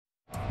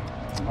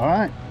All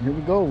right, here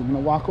we go. We're gonna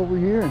walk over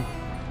here and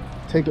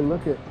take a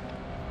look at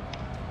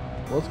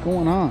what's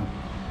going on.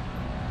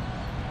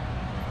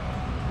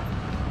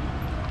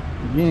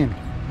 Again,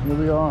 here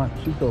we are,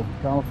 Chico,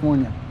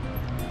 California.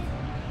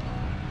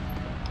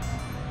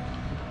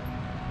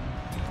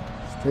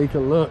 Let's take a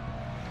look.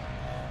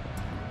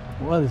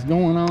 What is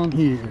going on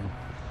here?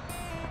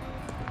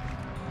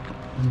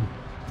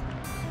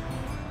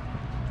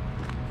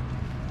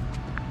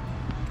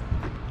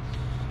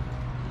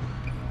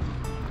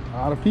 A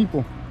lot of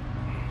people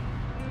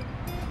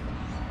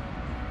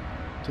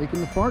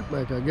taking the park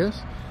back, I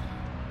guess.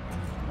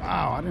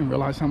 Wow, I didn't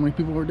realize how many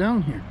people were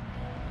down here.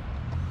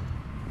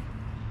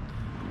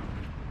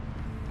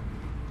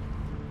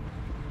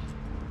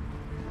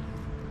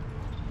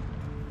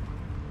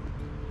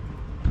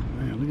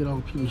 Man, look at all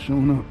the people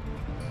showing up.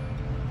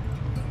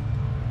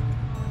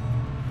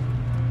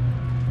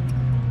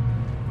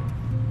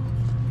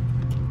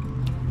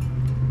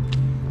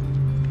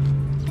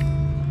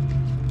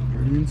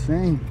 Pretty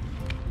insane.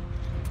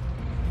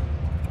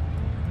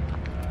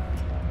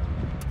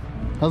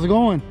 How's it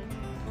going?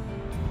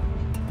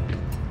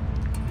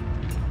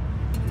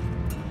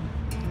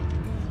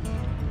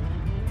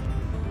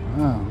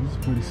 Wow, this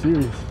is pretty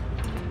serious.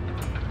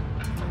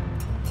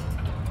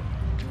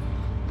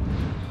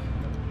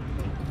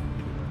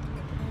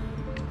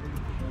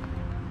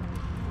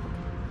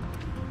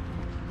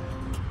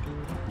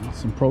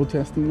 Some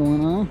protesting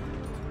going on.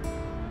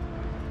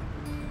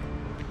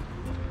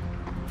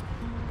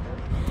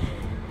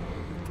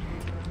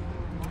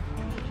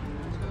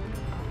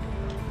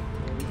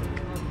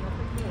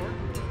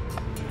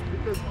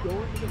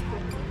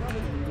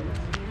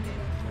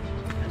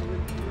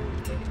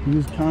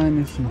 Use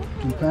kindness and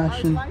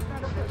compassion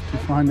to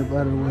find a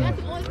better way.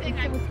 That's the only thing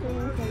I was going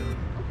to say.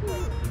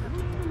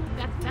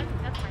 That's my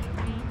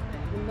main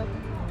thing.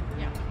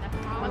 Yeah,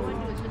 that's all I want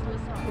to do is just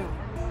listen.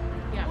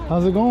 Yeah.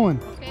 How's it going?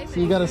 Okay, so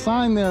you got a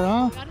sign there,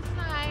 huh? Got a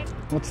sign.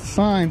 What's the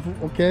sign?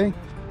 Okay.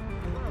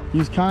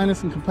 Use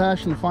kindness and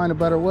compassion to find a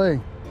better way.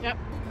 Yep.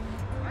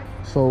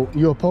 So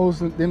you oppose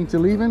them to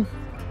leaving?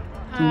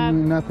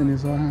 Nothing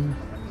is on.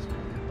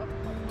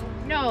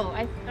 No,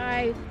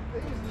 I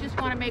just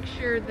want to make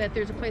sure that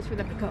there's a place for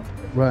them to go.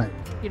 Right.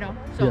 You know,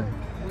 so yeah.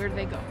 Where do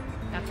they go?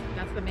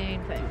 That's the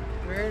main thing.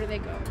 Where do they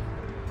go?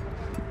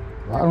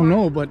 Well, I don't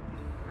know, but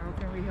how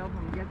can we help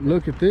them get there?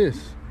 Look at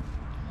this.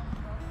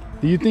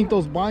 Do you think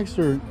those bikes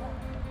are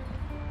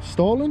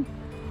stolen?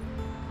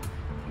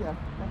 Yeah,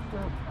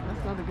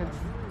 that's not a good.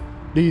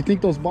 Do you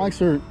think those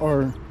bikes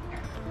are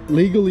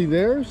legally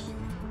theirs?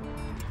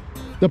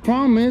 The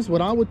problem is,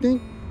 what I would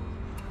think,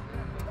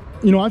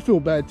 you know, I feel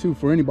bad too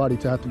for anybody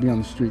to have to be on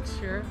the streets.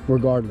 Sure.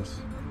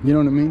 Regardless. You know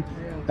what I mean?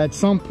 Yeah. At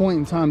some point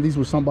in time, these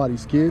were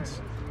somebody's kids.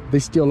 They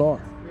still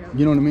are. Yeah.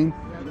 You know what I mean?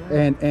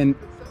 Yeah.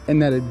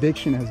 And that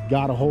addiction has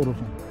got a hold of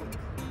them.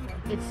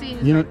 It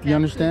seems You know, like you that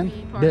understand?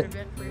 could be part That- of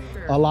it for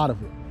sure. A lot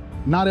of it.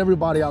 Not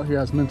everybody out here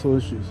has mental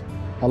issues.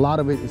 A lot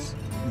of it is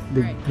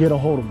they Right. get a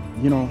hold of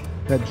them, you know,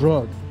 that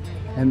drug.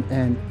 And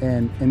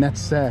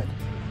that's sad.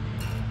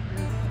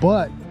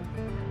 But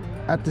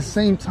at the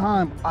same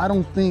time, I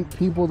don't think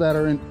people that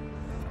are in,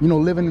 you know,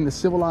 living in the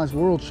civilized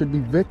world should be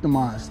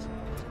victimized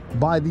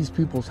by these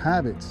people's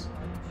habits.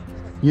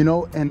 You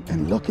know,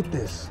 and look at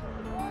this.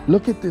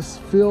 Look at this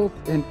filth.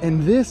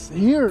 And this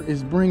here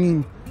is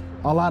bringing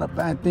a lot of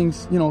bad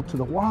things, you know, to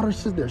the water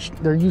system.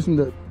 They're using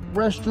the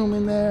restroom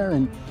in there,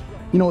 and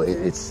you know,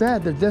 it's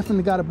sad. There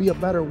definitely got to be a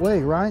better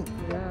way, right?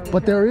 Yeah,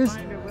 But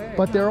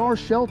there are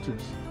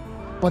shelters.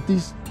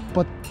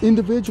 But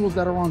individuals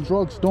that are on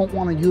drugs don't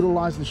want to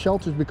utilize the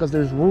shelters because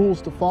there's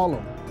rules to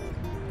follow.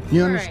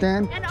 You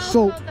understand? And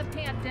also So the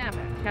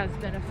pandemic has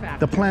been a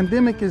factor. the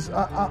pandemic is,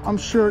 I'm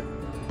sure,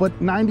 but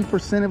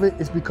 90% of it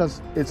is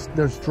because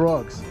there's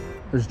drugs,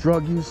 there's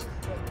drug use,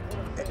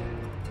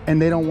 and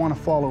they don't want to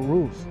follow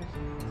rules.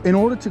 In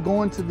order to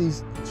go into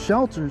these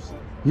shelters,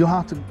 you'll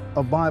have to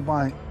abide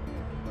by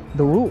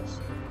the rules.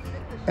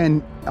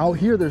 And out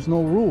here, there's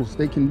no rules.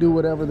 They can do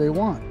whatever they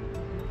want.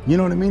 You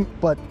know what I mean?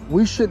 But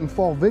we shouldn't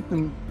fall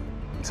victim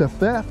to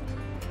theft.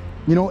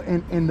 You know,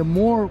 and the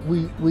more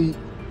we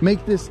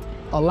make this,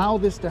 allow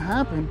this to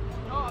happen,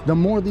 the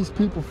more these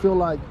people feel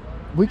like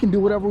we can do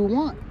whatever we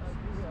want.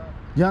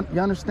 You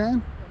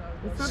understand?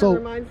 It sort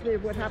of reminds me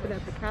of what happened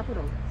at the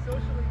Capitol.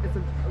 It's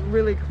a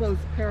really close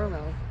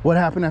parallel. What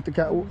happened at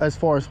the as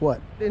far as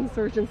what? The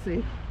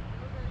insurgency.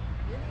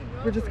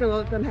 We're just going to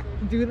let them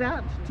do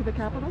that to the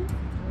Capitol?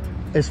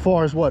 As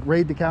far as what?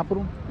 Raid the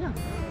Capitol? Yeah.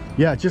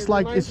 Yeah, just it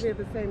like reminds it's me at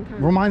the same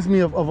time. reminds me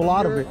of a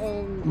lot of it.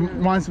 Own,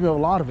 Reminds me of a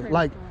lot of it.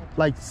 Like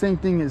same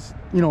thing is,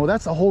 you know,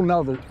 that's a whole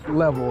nother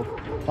level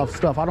of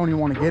stuff. I don't even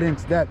want to get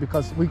into that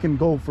because we can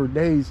go for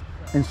days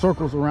in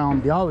circles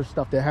around the other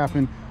stuff that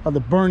happened, of the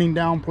burning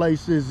down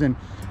places, and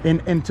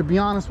to be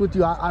honest with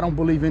you, I don't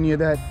believe any of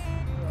that.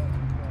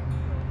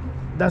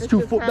 That's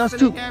too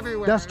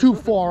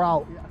far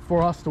out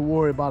for us to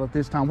worry about at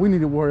this time. We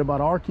need to worry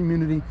about our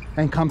community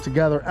and come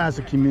together as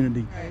a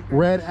community,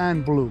 red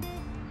and blue.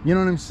 You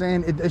know what I'm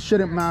saying? It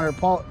shouldn't matter.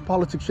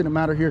 Politics shouldn't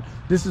matter here.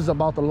 This is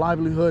about the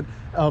livelihood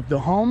of the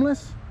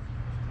homeless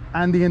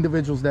and the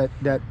individuals that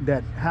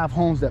have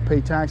homes that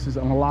pay taxes,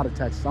 and a lot of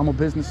taxes. I'm a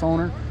business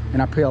owner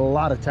and I pay a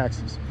lot of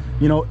taxes.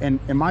 You know, and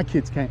my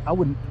kids can't. I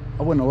wouldn't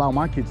allow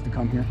my kids to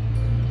come here.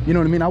 You know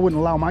what I mean? I wouldn't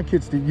allow my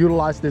kids to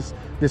utilize this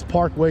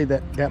parkway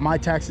that my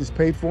taxes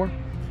paid for.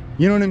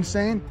 You know what I'm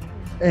saying?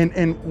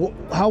 And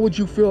how would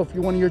you feel if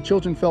one of your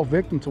children fell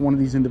victim to one of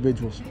these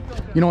individuals?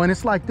 You know, and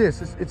it's like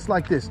this. It's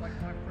like this.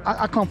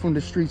 I come from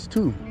the streets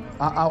too.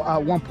 At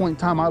one point in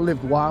time, I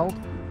lived wild,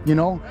 you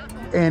know,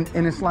 and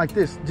it's like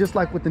this, just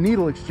like with the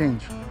needle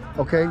exchange,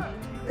 okay?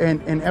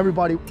 And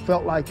everybody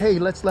felt like, hey,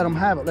 let's let them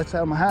have it. Let's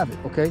have them have it,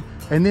 okay?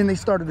 And then they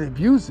started to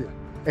abuse it.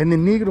 And the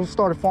needles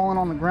started falling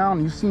on the ground,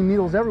 and you see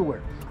needles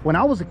everywhere. When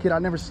I was a kid,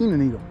 I'd never seen a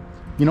needle,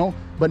 you know?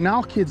 But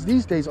now kids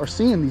these days are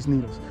seeing these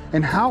needles.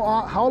 And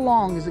how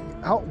long is it,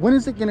 when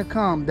is it gonna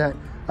come that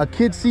a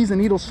kid sees a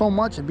needle so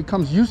much it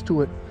becomes used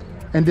to it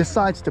and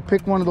decides to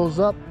pick one of those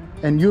up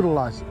and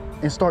utilize it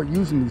and start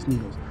using these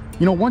needles?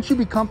 You know, once you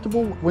be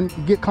comfortable, when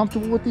you get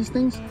comfortable with these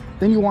things,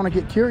 then you want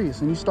to get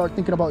curious and you start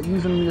thinking about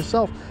using them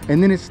yourself,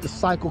 and then the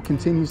cycle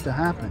continues to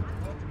happen.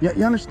 Yeah,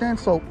 you understand?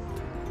 So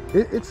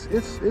it's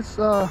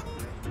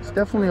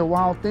definitely a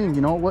wild thing.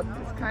 You know what?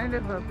 It's kind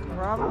of a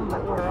problem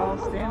that we're all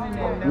standing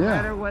in, no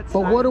matter what side.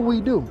 But what do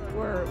we do?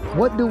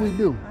 What do we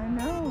do? I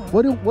know.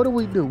 What do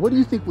we do? What do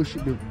you think we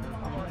should do?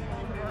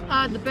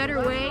 The better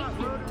way?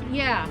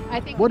 Yeah, I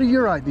think. What are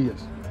your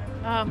ideas?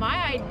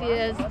 My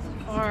ideas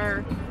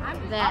are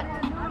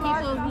that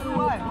people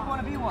who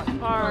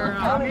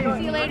are,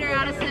 see you later,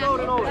 Addison,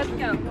 let's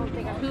go,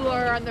 who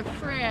are on the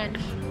fringe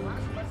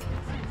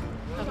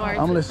of our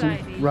I'm society.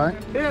 listening,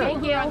 right?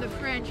 Thank you. On the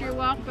fringe, you're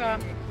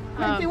welcome.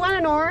 Do you want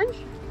an orange?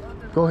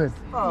 Go ahead.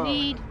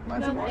 Need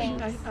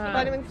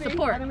Vitamin C?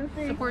 support, Vitamin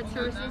C? support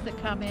services that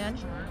come in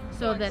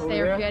so that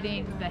they're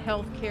getting the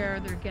health care,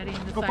 they're getting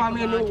the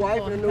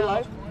psychological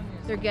help,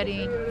 they're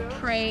getting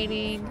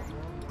training.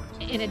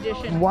 In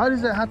addition, why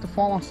does that have to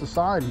fall on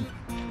society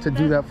to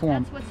do that for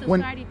them? That's what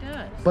society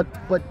does.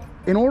 But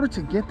in order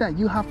to get that,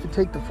 you have to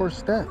take the first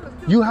step.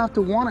 You have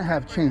to want to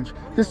have change.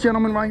 This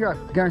gentleman right here,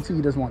 I guarantee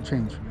he doesn't want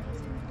change.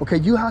 Okay,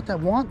 you have to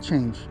want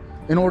change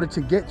in order to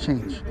get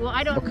change. Well,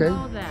 I don't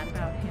know that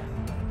about him.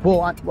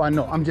 Well, I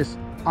know. I'm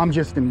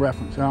just in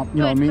reference. You know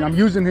what I mean? I'm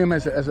using him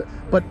as a.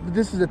 But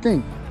this is the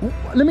thing.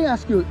 Let me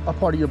ask you a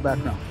part of your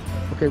background.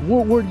 Okay,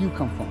 where do you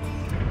come from?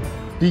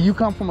 Do you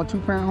come from a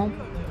two-parent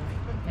home?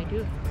 I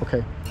do.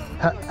 Okay.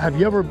 Have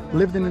you ever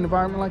lived in an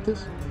environment like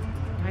this?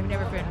 I've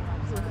never been.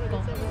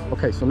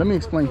 Okay, so let me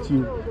explain to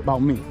you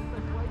about me,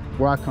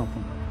 where I come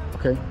from.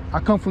 Okay, I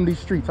come from these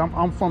streets.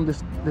 I'm from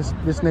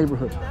this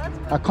neighborhood.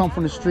 I come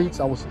from the streets.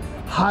 I was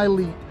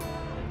highly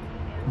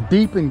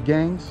deep in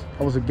gangs.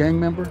 I was a gang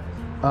member.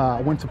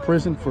 I went to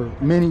prison for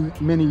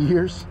many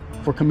years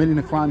for committing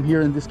a crime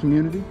here in this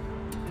community.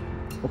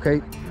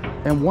 Okay,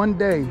 and one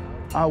day,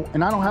 I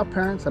don't have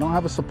parents. I don't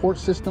have a support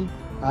system.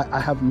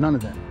 I have none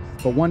of that.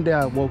 But one day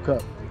I woke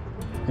up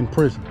in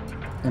prison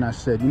and I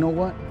said, you know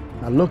what?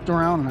 I looked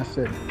around and I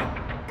said,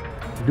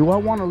 do I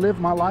want to live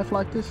my life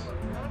like this?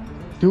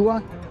 Do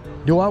I?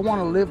 Do I want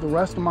to live the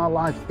rest of my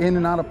life in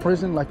and out of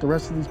prison like the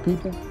rest of these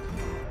people?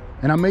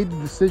 And I made the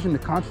decision, the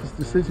conscious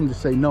decision to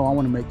say, no, I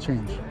want to make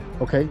change.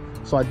 Okay?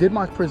 So I did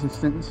my prison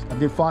sentence. I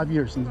did 5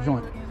 years in the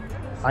joint.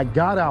 I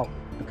got out,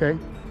 okay,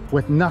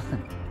 with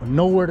nothing, with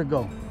nowhere to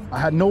go. I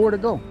had nowhere to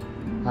go.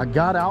 I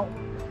got out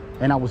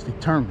and I was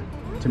determined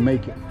to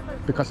make it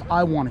because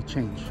I want to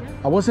change.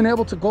 I wasn't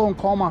able to go and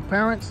call my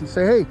parents and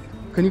say, hey,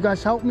 can you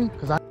guys help me?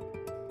 Because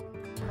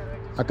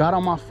I got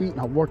on my feet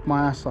and I worked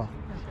my ass off.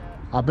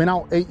 I've been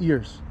out 8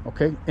 years,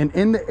 okay? And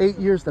in the 8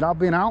 years that I've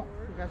been out,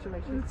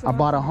 I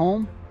bought a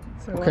home,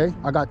 okay?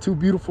 I got 2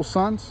 beautiful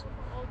sons.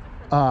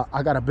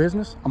 I got a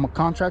business. I'm a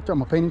contractor.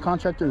 I'm a painting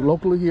contractor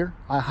locally here.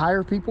 I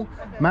hire people.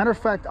 Matter of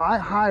fact, I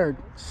hired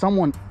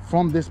someone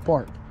from this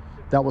park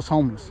that was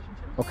homeless,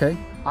 okay?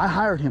 I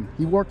hired him.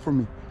 He worked for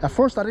me. At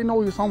first, I didn't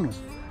know he was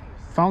homeless.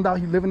 Found out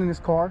he living in his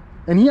car,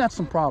 and he had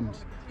some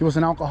problems. He was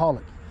an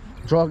alcoholic,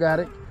 drug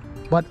addict,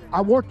 but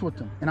I worked with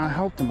him, and I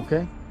helped him,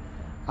 okay?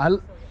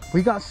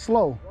 We got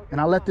slow,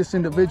 and I let this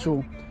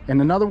individual and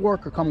another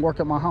worker come work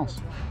at my house,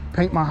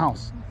 paint my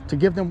house, to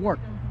give them work.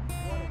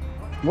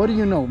 What do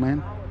you know,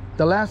 man?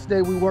 The last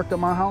day we worked at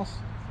my house,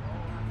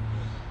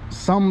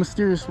 some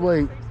mysterious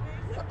way,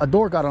 a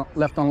door got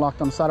left unlocked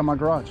on the side of my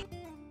garage.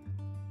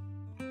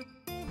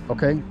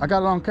 Okay, I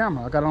got it on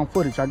camera, I got it on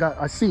footage,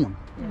 I see him,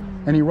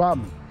 and he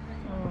robbed me.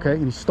 Okay,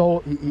 and he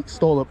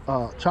stole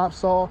a chop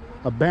saw,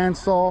 a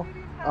bandsaw,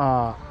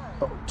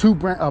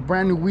 a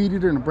brand new weed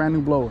eater and a brand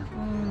new blower.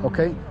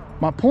 Okay,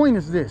 my point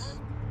is this: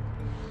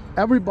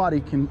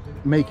 everybody can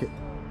make it.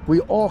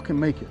 We all can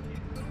make it,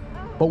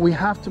 but we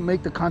have to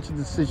make the conscious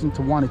decision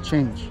to want to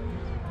change.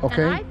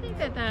 Okay. And I think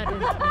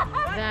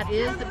that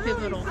is the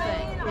pivotal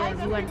thing.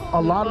 Is when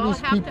a lot of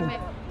these people,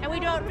 and we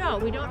don't know.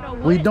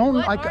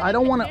 I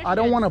don't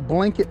want to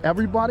blanket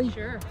everybody.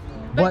 Sure.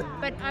 But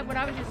what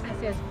I was just going to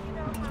say is,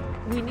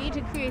 we need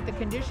to create the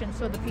conditions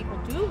so that people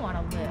do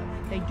want to live.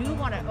 They do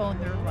want to own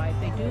their life.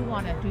 They do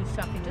want to do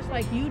something, just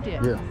like you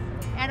did. Yeah.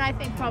 And I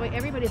think probably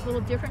everybody's a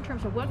little different in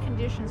terms of what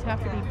conditions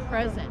have to be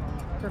present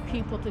for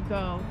people to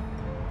go,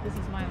 this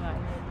is my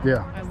life.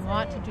 Yeah. I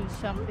want to do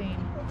something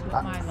with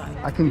my life.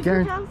 I can Did you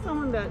guarantee. have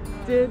someone that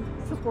did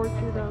support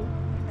you though,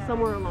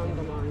 somewhere along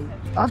the line?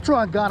 After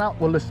I got out,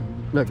 well, listen,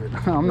 look,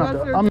 I'm not.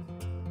 Was there- I'm.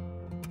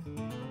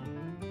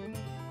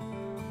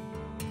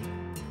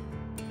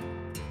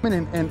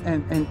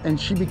 And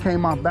she became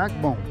my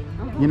backbone,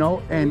 you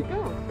know,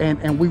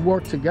 and we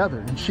worked together.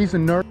 And she's a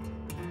nurse,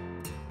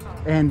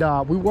 and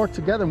we worked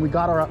together, and we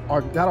got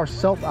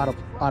ourselves out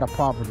of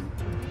poverty.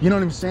 You know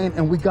what I'm saying?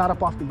 And we got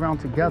up off the ground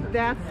together.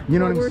 That's you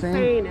know what what we're I'm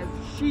saying?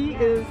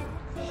 Is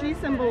she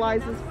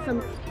symbolizes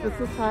the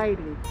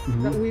society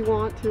that we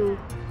want to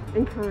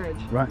encourage.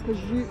 Right.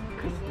 Because we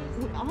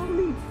all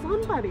need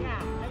somebody.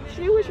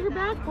 She was your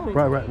backbone.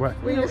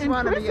 Right. We just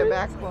want to be your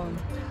backbone.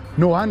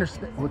 No, I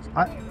understand.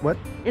 What?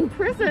 In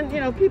prison, you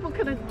know, people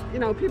could have, you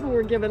know, people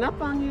were giving up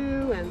on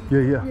you, and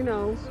Yeah. you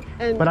know,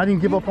 and But I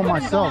didn't give you up on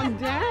could've myself. gone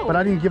down. But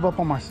I didn't give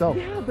up on myself.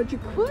 Yeah, but you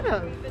could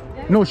have.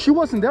 No, she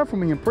wasn't there for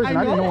me in prison.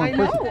 I didn't know her in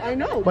prison. I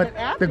know. But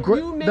after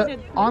you made it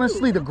through,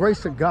 honestly, the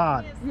grace of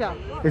God yeah,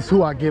 is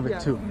who I give it Yeah.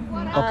 to.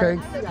 Okay,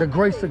 the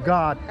grace of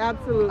God.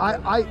 absolutely.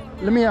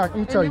 Let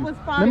me tell it you. was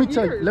Let me 5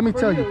 tell you. years Let me for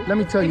tell you. you. Let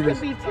me tell you It this.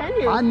 could be 10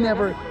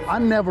 years.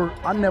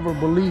 I never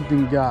believed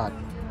in God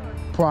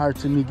prior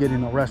to me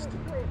getting arrested.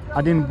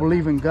 I didn't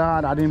believe in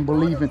God. I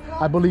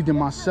believed in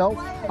myself.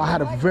 I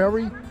had a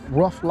very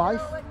rough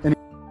life,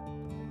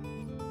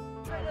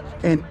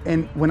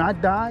 and when I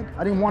died,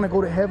 I didn't want to go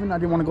to heaven. I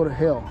didn't want to go to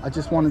hell. I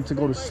just wanted to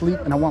go to sleep,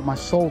 and I want my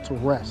soul to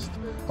rest.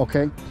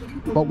 Okay,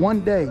 but one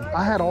day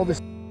I had all this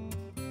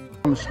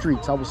on the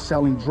streets. I was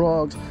selling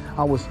drugs.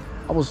 I was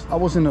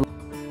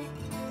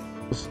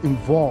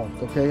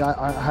involved. Okay,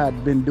 I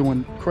had been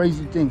doing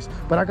crazy things,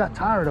 but I got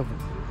tired of it.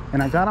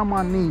 And I got on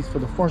my knees for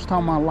the first time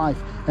in my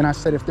life, and I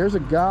said, if there's a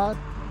God,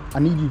 I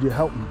need you to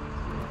help me,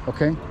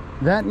 okay?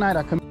 That night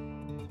I come,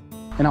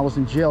 and I was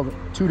in jail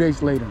 2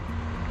 days later,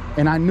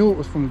 and I knew it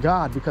was from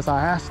God because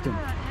I asked him.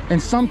 And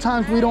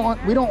sometimes we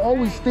don't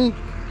always think,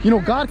 you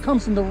know, God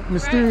comes in the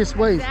mysterious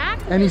ways.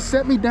 Exactly. And he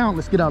set me down,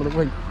 let's get out of the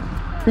way.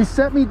 He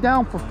set me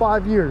down for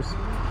 5 years,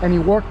 and he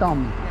worked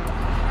on me,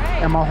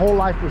 and my whole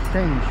life was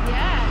changed.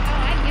 Yeah, no,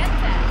 I get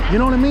that. You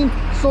know what I mean?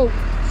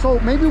 So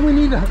maybe we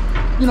need to,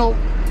 you know,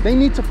 they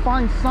need to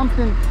find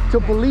something to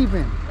believe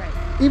in,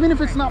 even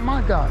if it's not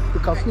my God,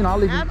 because you know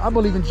I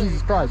believe in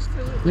Jesus Christ,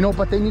 you know.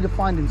 But they need to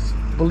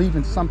believe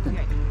in something.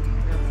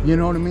 You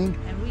know what I mean?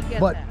 And we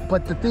get But that.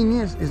 but the thing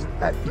is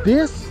that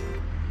this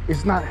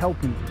is not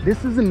helping.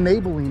 This is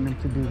enabling them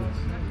to do this.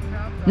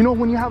 You know,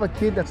 when you have a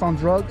kid that's on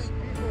drugs,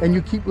 and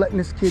you keep letting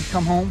this kid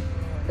come home,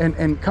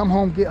 and come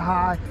home, get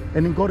high,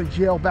 and then go to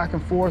jail back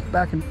and forth,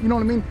 you know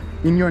what I mean?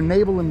 And you're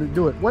enabling him to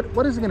do it.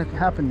 What is going to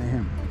happen to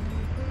him?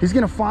 He's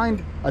going to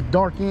find a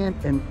dark end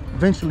and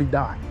eventually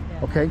die,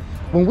 okay?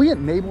 When we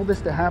enable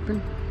this to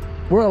happen,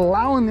 we're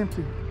allowing them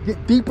to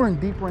get deeper and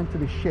deeper into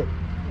the shit.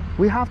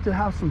 We have to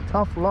have some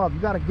tough love.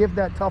 You got to give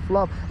that tough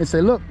love and say,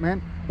 look,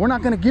 man, we're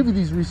not going to give you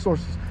these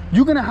resources.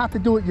 You're going to have to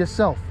do it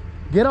yourself.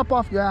 Get up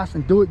off your ass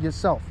and do it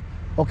yourself,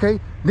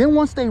 okay? Then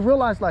once they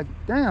realize, like,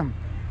 damn,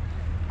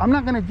 I'm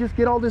not going to just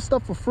get all this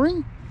stuff for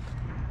free,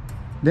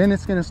 then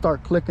it's going to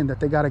start clicking that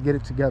they got to get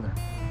it together.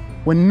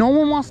 When no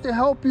one wants to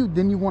help you,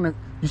 then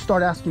you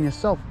start asking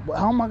yourself, well,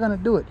 how am I going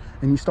to do it?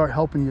 And you start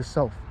helping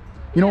yourself.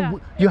 You know,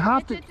 you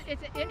have to.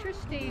 It's an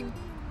interesting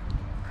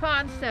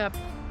concept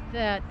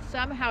that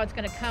somehow it's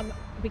going to come,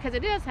 because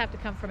it does have to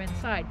come from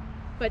inside.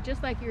 But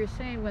just like you were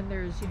saying, when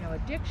there's, you know,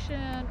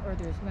 addiction or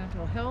there's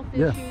mental health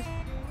issues,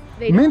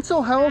 they don't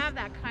have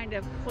that kind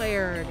of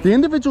clarity. The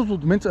individuals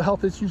with mental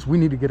health issues, we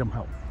need to get them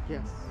help.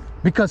 Yes.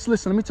 Because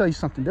listen, let me tell you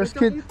something. There's But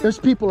don't you kids, think there's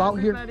people out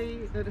here.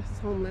 Everybody that is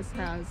homeless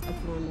has a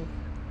form of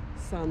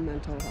some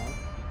mental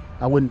health.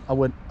 I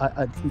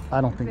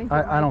don't think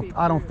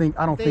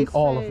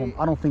all of them.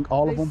 I don't think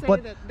all of them.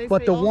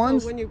 But the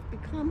ones. When you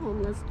become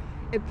homeless,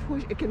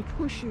 it can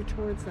push you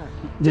towards that.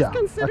 Yeah, Just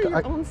consider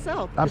your own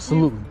self.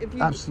 Absolutely. If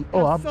you Absolutely.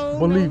 have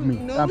Believe me.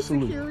 no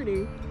Absolutely.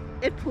 security,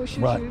 it pushes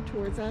you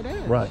towards that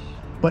edge. Right.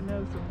 But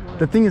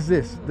the thing is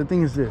this.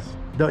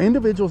 The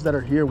individuals that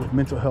are here with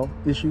mental health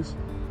issues,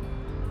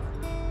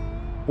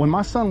 when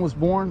my son was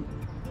born,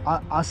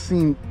 I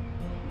seen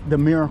the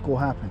miracle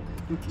happen.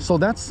 So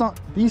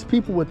these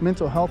people with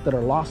mental health that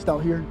are lost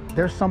out here,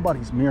 they're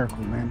somebody's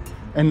miracle, man.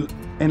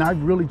 And I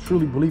really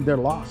truly believe they're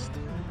lost,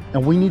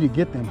 and we need to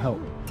get them help.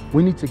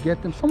 We need to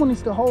get them. Someone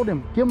needs to hold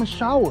them, give them a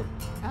shower,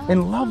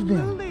 and love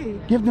them.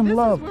 Give them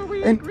love. Is where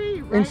we and agree,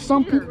 and right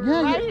some here, people,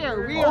 right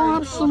here. We are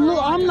absolutely.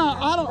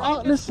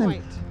 right Listen.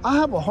 point. I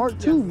have a heart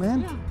too, Yes.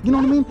 man. Yeah. You know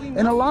what I mean? We And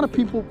a know. lot of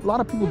people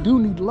do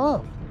need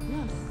love.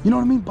 Yes. You know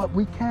what I mean? But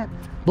we can't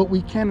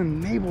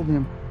enable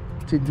them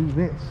to do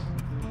this.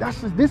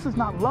 This is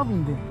not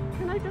loving them.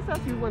 Can I just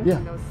ask you one Yeah.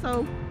 thing though?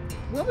 So,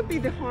 what would be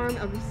the harm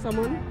of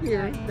someone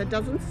here that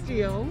doesn't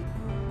steal?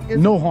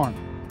 No harm.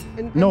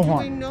 and no doing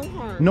harm. no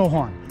harm. No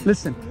harm.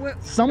 Listen,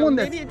 someone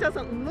maybe that it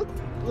doesn't look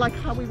like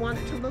how we want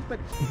it to look, but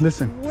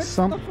listen, what's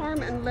the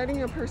harm in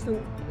letting a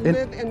person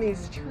live in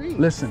these trees?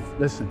 Listen.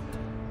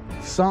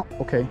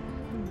 Okay,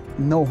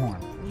 no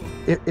harm.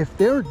 If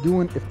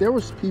there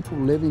was people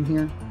living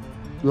here,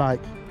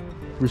 like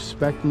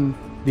respecting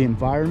the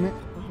environment,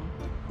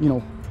 you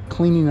know,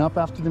 cleaning up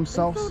after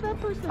themselves, So that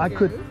person I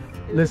could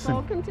listen.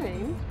 It's all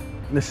contained.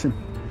 Listen,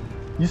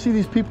 you see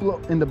these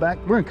people in the back?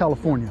 We're in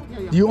California.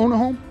 Yeah. Do you own a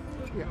home?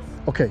 Yes.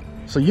 Okay,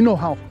 so you know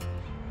how,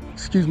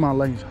 excuse my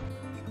language,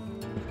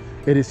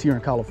 it is here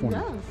in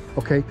California. Yes.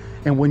 Okay,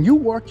 and when you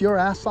work your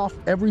ass off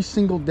every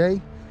single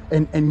day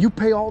and you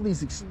pay all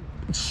these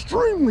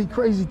extremely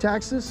crazy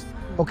taxes,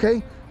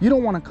 okay, you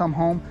don't want to come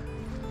home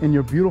in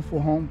your beautiful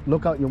home,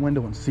 look out your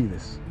window and see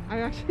this. I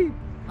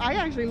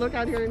actually look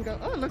out here and go,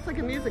 oh, it looks like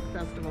a music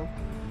festival.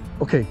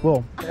 Okay,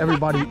 well,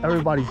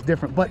 everybody's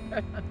different, but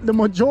the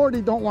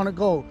majority don't want to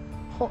go.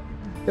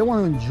 They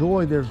want to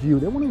enjoy their view.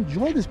 They want to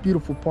enjoy this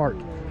beautiful park,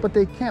 but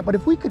they can't. But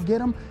if we could get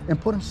them and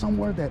put them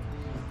somewhere that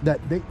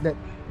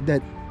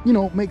you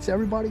know makes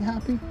everybody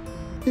happy,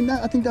 then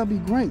I think that'd be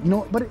great. You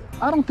know, but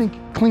I don't think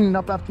cleaning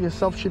up after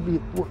yourself should be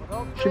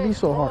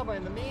so hard.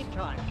 In the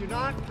meantime, do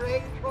not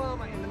create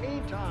trauma in the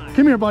meantime.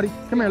 Come here, buddy.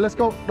 Come here. Let's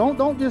go.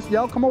 Don't just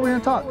yell. Come over here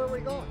and talk. Where are we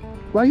going?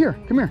 Right here.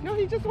 Come here. No,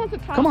 he just wants to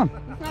talk. Come on.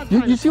 He's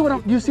not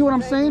You see what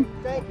I'm saying?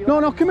 Thank you.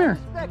 No, come here.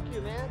 I respect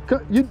you,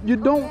 man. You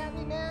don't. At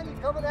me, man. You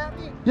coming at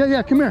me?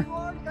 Yeah. Come here. You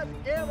are. You got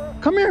the camera.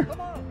 Come here.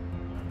 Come on.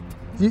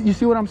 You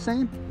see what I'm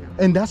saying?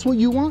 And that's what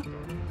you want.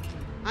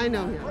 I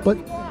know him. But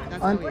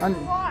That's what he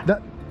wants.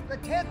 that. The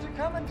tents are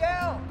coming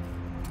down.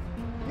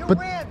 You But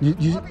win.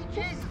 you- Love you,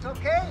 Jesus,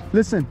 okay?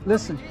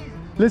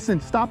 Listen.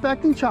 Stop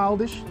acting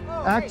childish.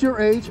 Act your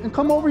age and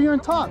come over here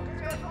and talk.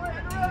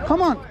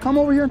 Come on. Come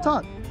over here and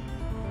talk.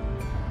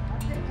 I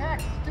pay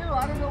taxes too.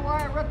 I don't know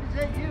why I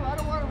represent you. I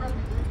don't want to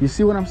represent you. You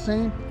see what I'm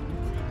saying?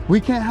 We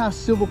can't have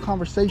civil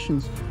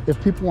conversations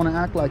if people want to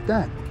act like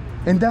that.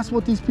 And that's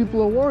what these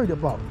people are worried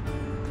about.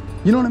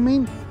 You know what I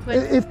mean? But-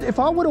 If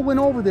I would have went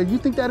over there, you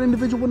think that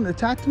individual wouldn't have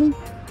attacked me?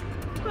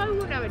 Probably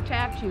wouldn't have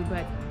attacked you,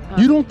 but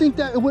You don't think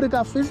that it would have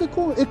got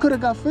physical? It could have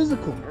got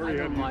physical.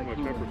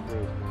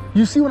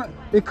 You see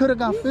it could have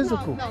got He's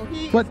physical. Not, no,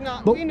 he But- is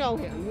not. but- We know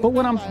him. But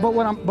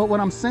what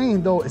I'm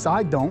saying though is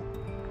I don't,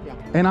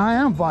 and I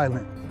am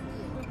violent.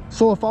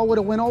 So if I would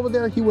have went over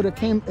there, he would have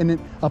came and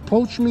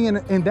approached me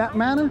in that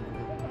manner,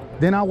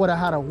 then I would have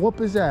had to whoop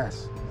his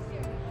ass.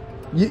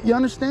 You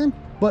understand?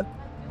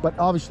 But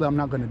obviously I'm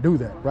not going to do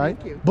that, right?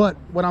 Thank you. But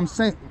what I'm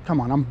saying,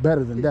 come on, I'm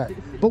better than that.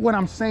 But what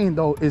I'm saying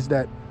though is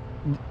that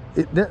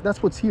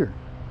that's what's here.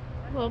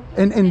 well,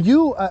 And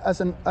you as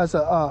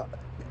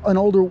an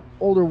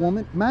older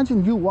woman,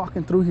 imagine you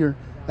walking through here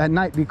at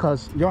night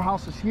because your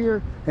house is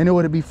here and it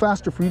would be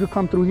faster for you to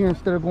come through here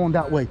instead of going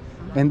that way.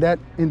 And that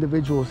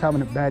individual is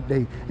having a bad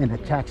day and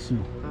attacks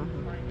you.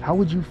 How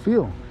would you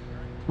feel?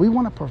 We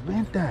want to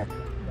prevent that.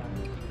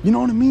 You know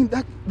what I mean?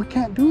 We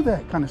can't do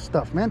that kind of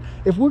stuff, man.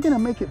 If we're gonna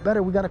make it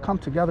better, we gotta come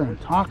together and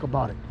talk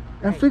about it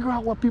and figure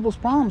out what people's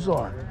problems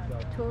are.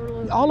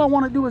 totally. All I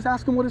want to do is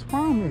ask him what his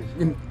problem is,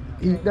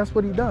 and that's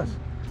what he does.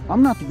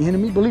 I'm not the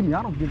enemy, believe me.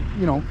 I don't give,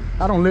 you know,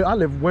 I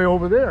live way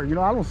over there. You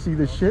know, I don't see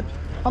this shit.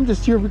 I'm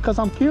just here because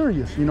I'm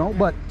curious, you know.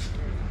 But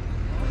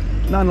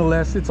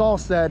nonetheless, it's all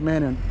sad,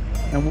 man, and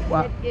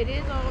It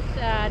is all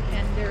sad,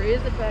 and there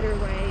is a better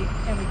way,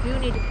 and we do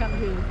need to come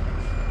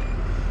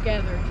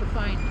together to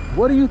find.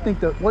 what do you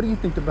think it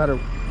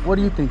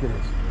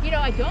is? You know,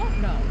 I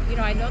don't know. You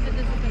know, I know that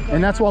this has been going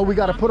And that's on why for we a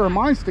got to long put our time.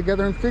 minds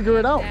together and figure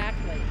it out.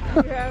 Exactly.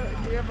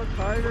 Do you have a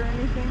card or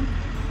anything?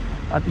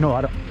 No,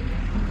 I don't.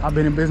 I've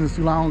been in business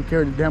too long. I don't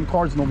carry the damn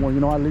cards no more. You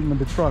know, I leave them in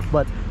the truck.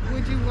 But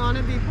Would you want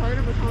to be part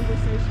of a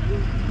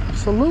conversation?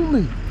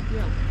 absolutely,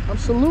 Yeah.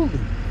 absolutely.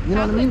 You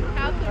know what I mean?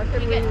 How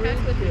could we get in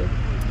touch with you?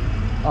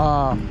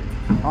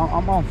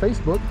 I'm on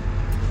Facebook,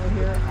 Oh,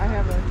 here, I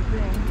have a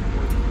thing.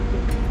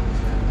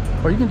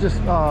 or you can just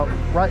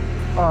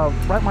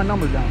write my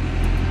number down.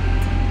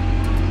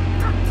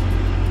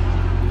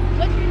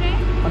 What's your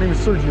name? My name is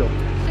Sergio.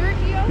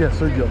 Sergio? Yeah,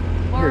 Sergio.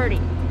 Marty.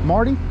 Here.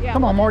 Marty? Yeah.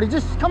 Come on, Marty.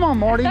 Just come on,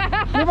 Marty.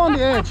 Live on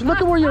the edge. Look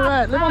at where you're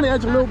at. Live on the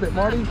edge a little bit,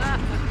 Marty. You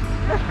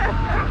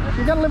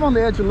gotta live on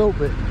the edge a little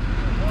bit.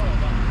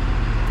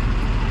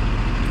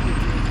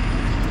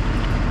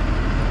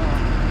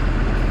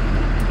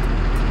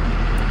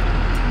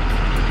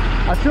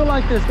 I feel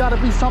like there's got to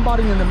be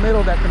somebody in the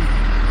middle that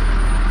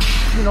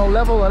can, you know,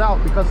 level it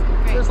out, because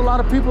there's a lot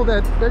of people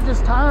that they're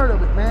just tired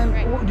of it, man.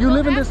 Right. Do you Well,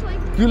 live in this?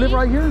 actually, Do you live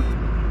right here?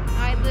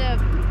 I live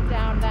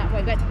down that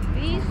way, but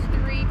these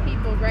three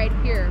people right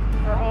here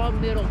are all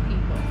middle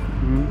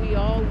people. We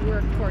all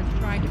work towards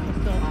trying to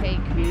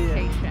facilitate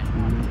communication.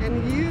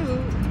 And you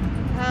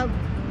have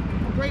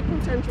great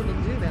potential to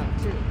do that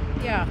too.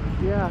 Yeah.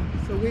 Yeah.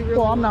 So we really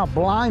Well, I'm want- not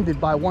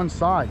blinded by one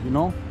side, you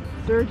know.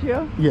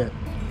 Sergio?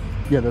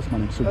 Yeah, that's my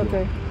name, Sergio.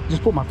 Okay.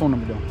 Just put my phone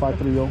number down,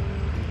 530.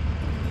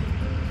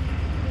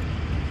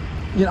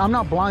 You know, I'm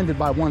not blinded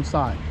by one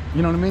side.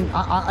 You know what I mean?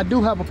 I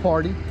do have a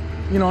party.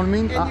 You know what I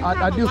mean? And you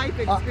have a life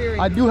experience.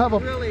 I do have a.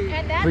 really.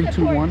 And that's 3, a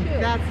 2, 1. too.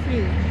 That's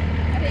huge.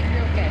 I think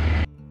you're okay.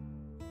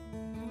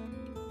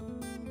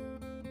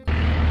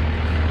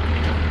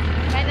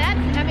 And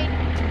that's, I mean,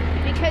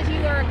 because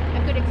you are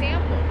a good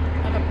example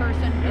of a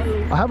person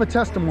who... I have a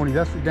testimony,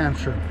 that's for damn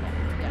sure.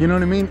 You know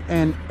what I mean?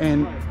 And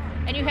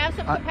you have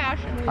some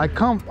compassion. I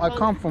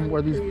come from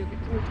where these,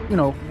 you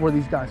know, where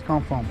these guys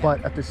come from.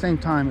 But at the same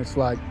time, it's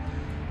like,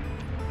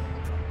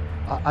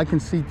 I can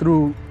see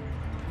through,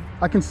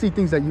 I can see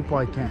things that you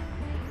probably can't.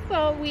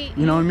 Well,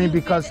 you know what I mean?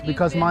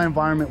 Because my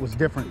environment was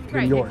different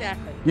than yours.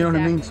 Exactly. You know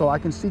what I mean? So I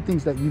can see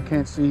things that you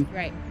can't see.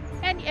 Right.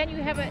 And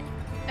you have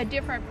a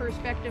different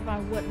perspective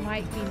on what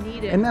might be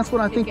needed. And that's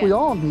what I think we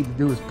all need to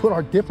do, is put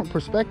our different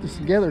perspectives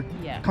together,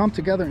 come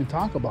together and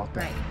talk about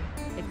that.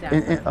 Right.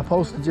 Exactly. And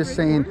opposed to just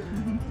saying,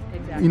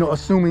 you know,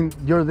 assuming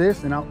you're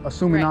this and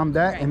assuming I'm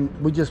that, and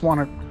we just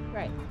want to.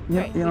 You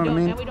know what I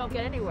mean? And we don't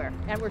get anywhere,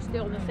 and we're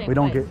still in the same we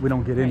don't place.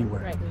 get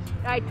anywhere. Right.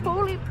 I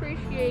totally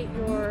appreciate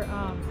your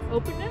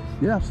openness.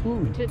 Yeah,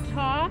 absolutely. To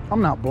talk.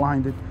 I'm not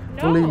blinded.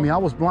 No. Believe me, I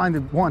was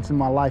blinded once in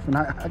my life, and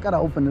I gotta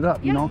open it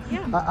up. You know,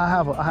 I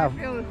have. I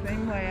feel the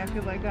same way. I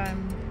feel like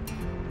I'm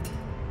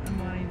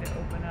wanting to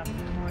open up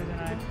more than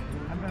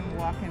I've been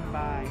walking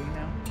by. You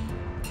know,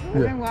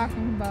 I've been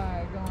walking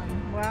by,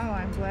 going, "Wow,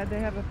 I'm glad they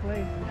have a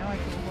place." Now I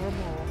feel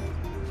horrible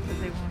that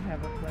they won't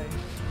have a place.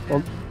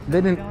 Well,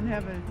 they don't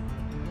have an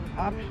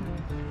option,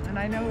 and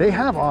I know they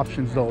have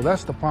options though.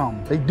 That's the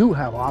problem. They do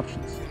have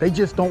options. They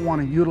just don't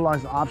want to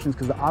utilize the options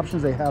because the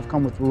options they have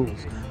come with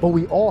rules. But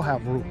we all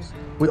have rules.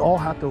 We all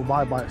have to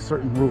abide by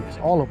certain rules.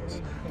 All of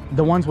us,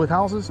 the ones with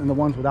houses and the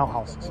ones without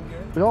houses.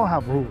 We all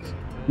have rules.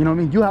 You know what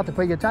I mean? You have to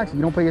pay your taxes.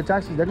 You don't pay your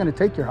taxes, they're going to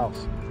take your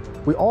house.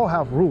 We all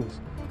have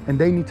rules, and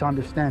they need to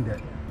understand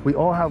that. We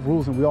all have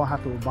rules, and we all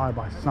have to abide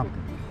by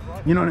something.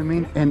 You know what I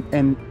mean?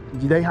 And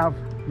they have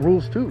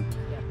rules too.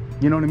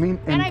 You know what I mean?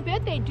 And I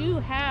bet they do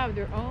have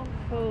their own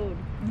code.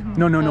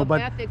 No,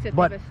 but ethics that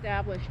they've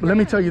established. Let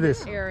me tell you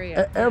this: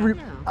 area.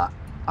 I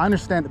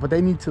understand it, but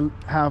they need to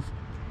have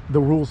the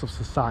rules of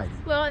society.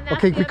 Well, and that's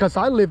okay, because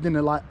I lived in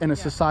a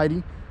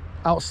society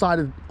outside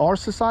of our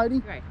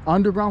society,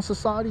 underground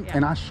society,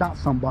 and I shot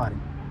somebody.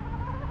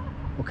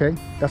 Okay,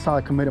 that's how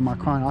I committed my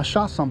crime. I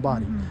shot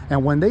somebody,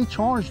 and when they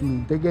charged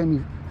me,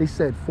 they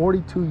said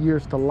 42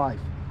 years to life.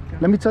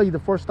 Let me tell you the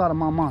first thought of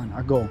my mind.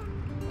 I go,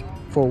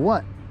 for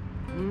what?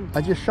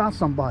 I just shot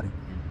somebody.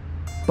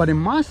 But in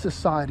my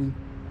society,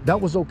 that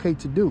was okay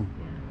to do.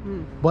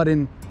 But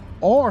in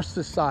our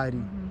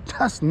society,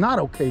 that's not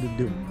okay to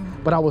do.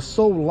 But I was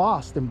so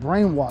lost and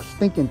brainwashed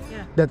thinking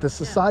that the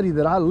society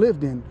that I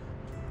lived in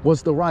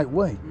was the right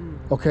way.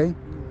 Okay?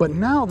 But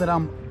now that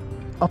I'm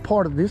a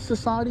part of this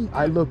society,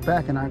 I look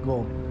back and I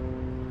go,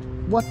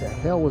 what the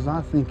hell was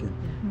I thinking?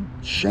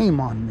 Shame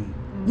on me.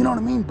 You know what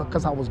I mean?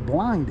 Because I was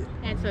blinded.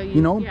 And so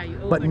you know?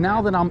 But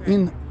now that I'm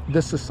in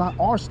the society,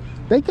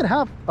 they could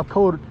have a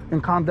code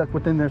and conduct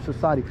within their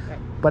society,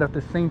 but at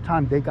the same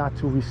time, they got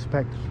to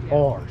respect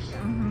ours,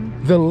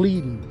 the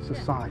leading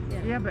society.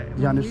 Yeah, but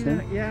you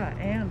understand?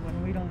 And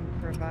when we don't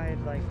provide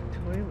like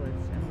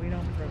toilets, and we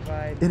don't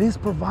provide. It is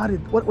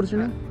provided. What is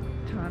your name?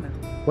 Tana.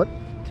 What?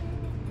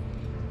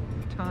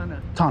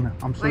 Tana. Tana.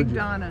 I'm Sergio. Like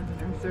Donna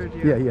and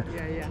Sergio.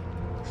 Yeah.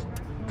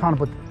 Tana,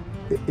 but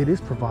it is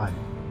provided.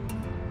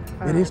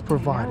 It is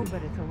provided. No,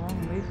 but it's a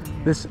long way from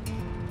here. Listen,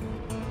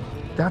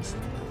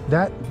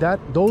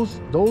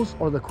 those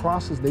are the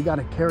crosses they got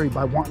to carry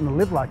by wanting to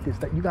live like this.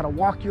 That you got to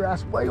walk your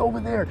ass way over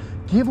there.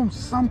 Give them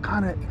some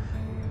kind of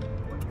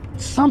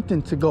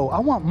something to go. I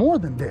want more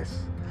than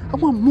this. I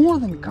want more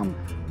than to come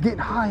get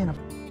high in a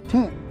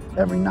tent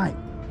every night.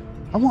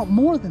 I want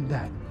more than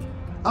that.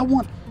 I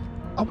want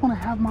to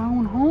have my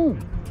own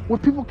home where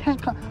people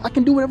can't come. I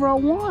can do whatever I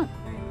want.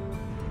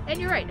 And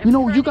you're right. You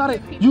know, you gotta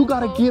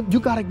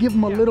give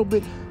them a little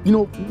bit. You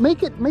know,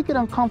 make it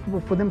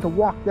uncomfortable for them to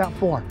walk that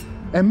far,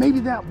 and maybe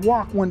that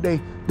walk one day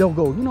they'll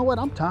go, you know what?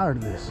 I'm tired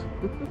of this.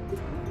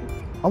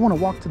 I want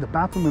to walk to the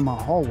bathroom in my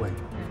hallway.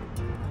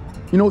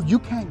 You know, you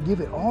can't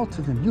give it all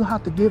to them. You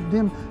have to give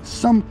them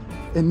some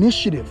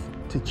initiative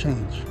to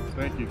change.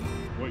 Thank you.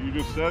 What you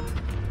just said,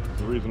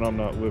 the reason I'm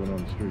not living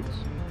on the streets.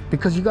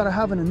 Because you got to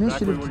have an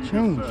initiative to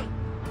change.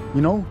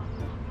 You know,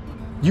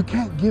 you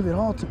can't give it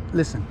all to.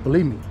 Listen,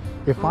 believe me.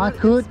 If I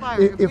could,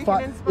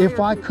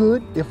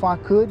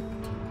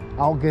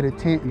 I'll get a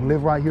tent and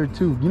live right here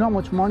too. You know how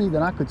much money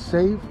that I could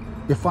save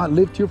if I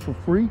lived here for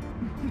free?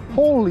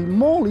 Holy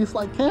moly, it's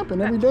like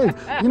camping every day.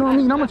 You know what I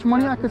mean? You know how much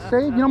money I could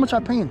save? You know how much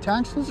I pay in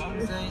taxes?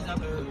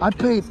 I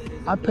paid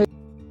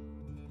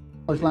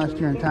last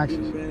year in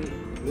taxes.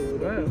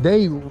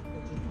 They,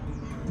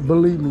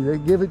 believe me, they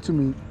give it to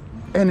me,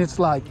 and it's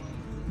like,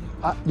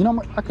 you know,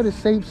 I could have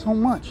saved so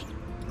much.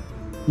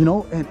 You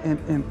know,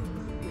 and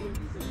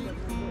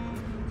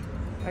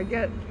I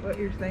get what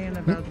you're saying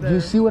about that. You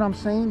see what I'm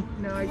saying?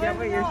 No, I get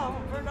what you're saying.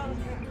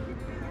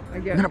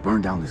 We're gonna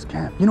burn down this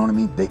camp. You know what I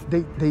mean?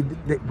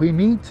 We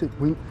need to.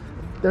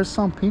 There's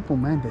some people,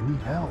 man, that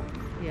need help.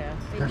 Yeah.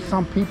 There's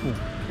some people,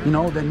 you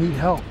know, that need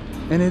help,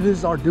 and it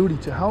is our duty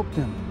to help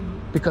them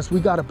because we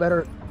got a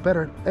better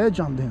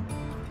edge on them.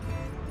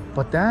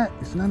 But that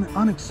is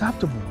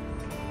unacceptable.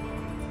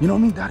 You know what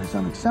I mean? That is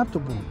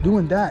unacceptable.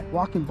 Doing that,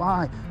 walking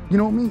by, you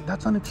know what I mean?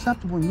 That's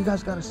unacceptable, and you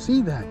guys got to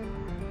see that.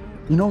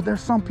 You know,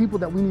 there's some people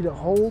that we need to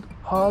hold,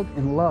 hug,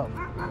 and love.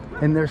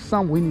 And there's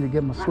some we need to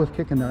give them a swift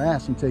kick in their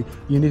ass and say,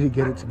 you need to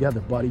get it together,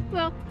 buddy.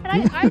 Well,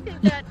 and I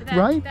think that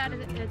right? that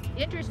is, it's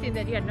interesting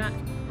that not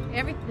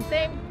the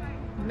same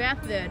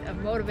method of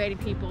motivating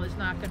people is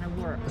not going to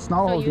work. It's not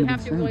always So you gonna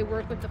have be to the really same.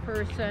 work with the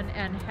person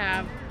and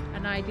have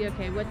an idea.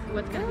 Okay, what's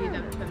going to be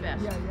the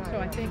best? So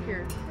I think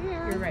you're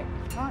right.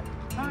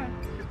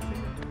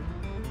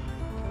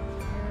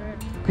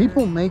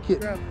 People make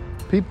it.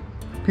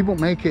 People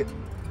make it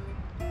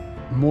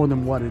more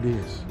than what it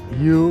is.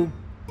 You,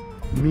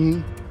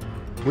 me,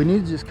 we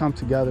need to just come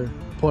together,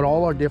 put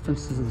all our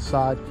differences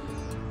aside,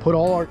 put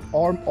all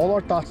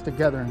our thoughts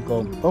together and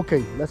go,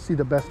 okay, let's see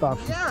the best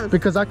option. Yes.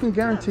 Because I can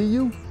guarantee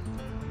you,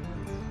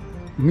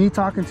 me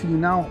talking to you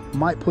now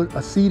might put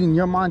a seed in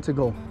your mind to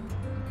go,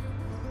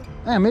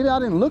 man, maybe I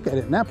didn't look at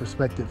it in that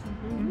perspective.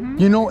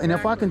 You know, and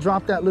if I can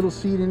drop that little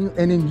seed in you,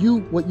 and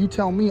then what you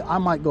tell me, I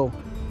might go,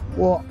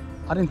 well,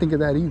 I didn't think of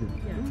that either.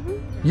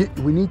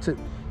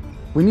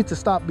 We need to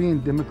stop being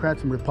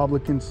Democrats and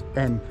Republicans,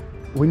 and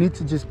we need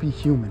to just be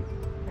human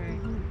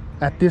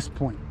at this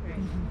point.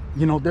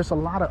 You know, there's a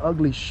lot of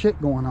ugly shit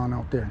going on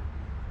out there,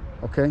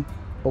 okay?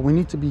 But we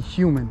need to be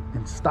human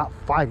and stop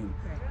fighting.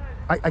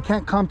 I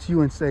can't come to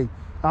you and say,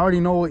 I already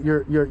know what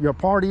your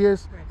party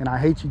is, and I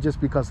hate you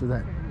just because of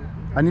that.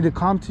 I need to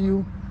come to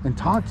you and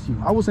talk to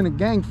you. I was in a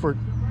gang for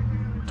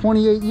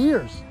 28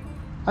 years.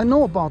 I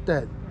know about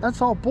that.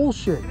 That's all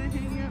bullshit.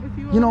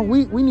 You know,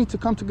 we need to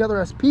come together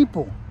as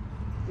people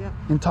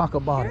and talk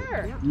about it.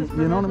 You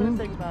know what I mean?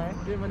 Didn't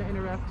want to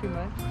interrupt too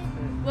much.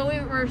 Well,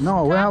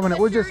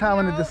 we're just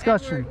having a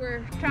discussion.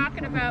 We're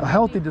talking about A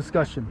healthy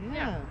discussion.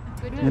 Yeah.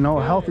 You know,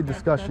 a healthy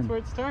discussion. That's where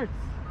it starts.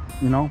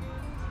 You know?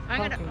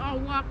 I'll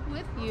walk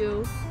with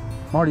you.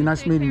 Marty,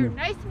 nice meeting you.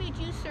 Nice to meet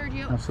you,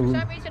 Sergio. Absolutely.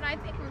 For some reason, I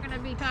think we're going to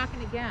be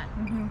talking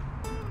again.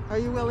 Are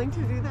you willing to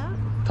do that?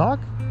 Talk?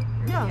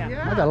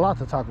 Yeah. I got a lot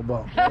to talk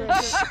about.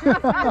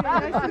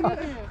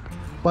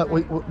 But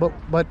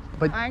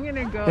I'm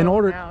gonna go in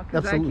order, now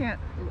because I absolutely. can't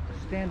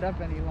stand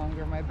up any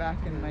longer. My back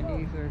and my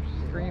knees are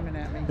screaming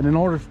at me. And in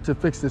order to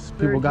fix this,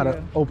 people got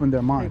to open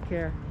their mind. Take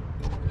care.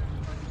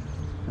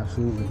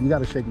 Absolutely. You got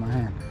to shake my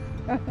hand.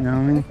 You know what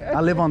I mean?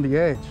 I live on the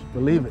edge.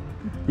 Believe it.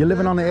 You're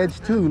living on the edge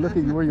too. Look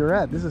at where you're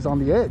at. This is on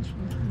the edge.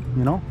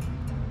 You know?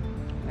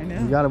 I know.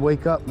 You got to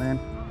wake up, man.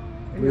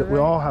 We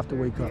all have to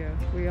wake up. Yeah,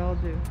 we all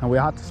do. And we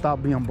have to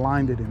stop being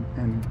blinded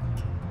and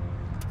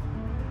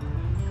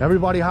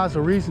everybody has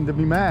a reason to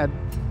be mad,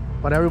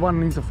 but everybody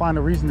needs to find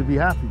a reason to be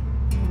happy.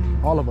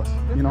 All of us,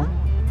 you know?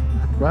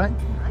 Right?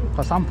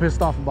 Because I'm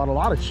pissed off about a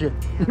lot of shit.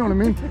 You know what I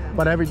mean?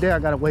 But every day I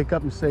got to wake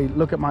up and say,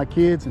 look at my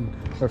kids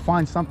or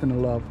find something to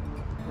love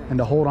and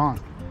to hold on.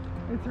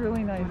 It's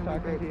really nice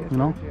talking to you. You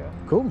know? Sergio.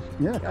 Cool.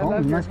 Yeah, I call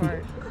love me. your Nice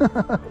heart.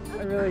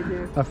 I really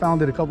do. I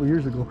found it a couple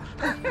years ago.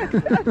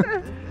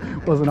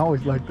 Wasn't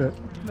always like that.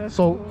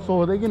 So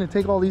are they going to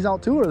take all these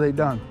out too, or are they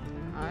done?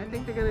 I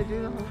think they're going to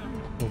do the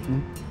whole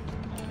thing.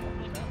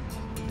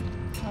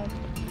 Okay.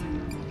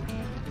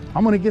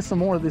 I'm gonna get some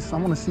more of this.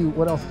 I'm gonna see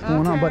what else is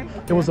going on. But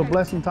it was a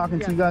blessing talking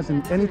to you guys,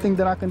 and anything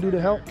that I can do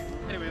to help,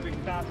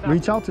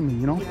 reach out to me,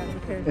 you know.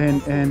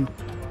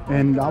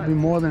 And I'll be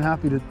more than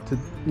happy to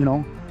you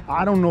know.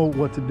 I don't know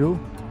what to do,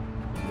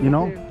 you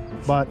know,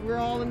 but We're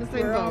all in the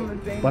same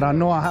boat. but I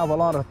know I have a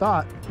lot of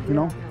thought, you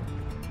know.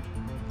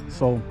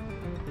 So All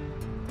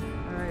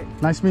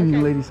right. nice meeting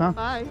you, ladies, huh?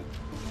 Bye.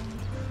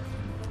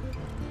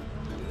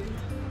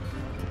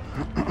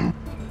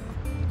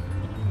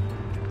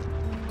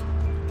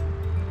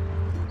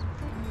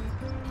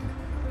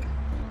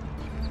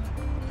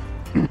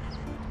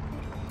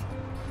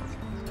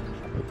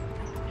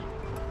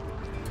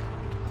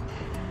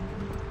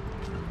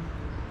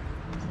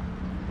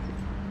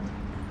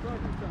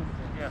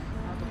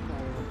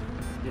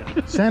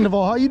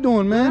 Sandoval, how you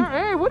doing, man?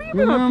 Hey, what have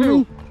you You been know up what I to?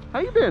 mean? How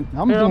you been?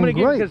 I'm Here, doing gonna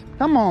get- great. 'cause-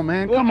 Come on,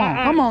 man. Well, Come on,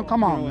 I- come on,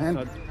 come you on, know man.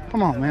 what,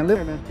 Come on,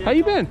 man. How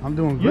you been? I'm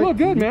doing You great. look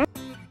good, man.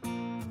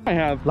 I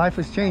have. Life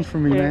has changed for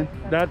me, man.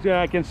 That's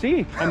I can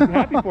see. I'm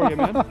happy for you,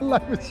 man.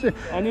 Life has changed.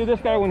 I knew this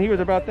guy when he was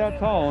about that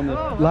tall. And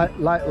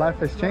Life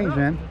has changed,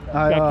 man.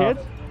 got kids?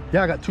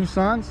 Yeah, I got 2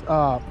 sons.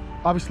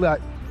 Obviously, out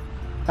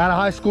of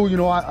high school, you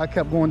know, I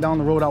kept going down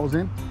the road I was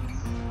in.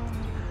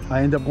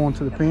 I ended up going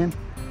to the pen.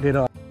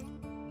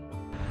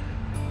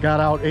 Got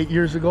out 8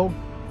 years ago.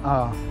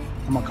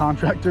 I'm a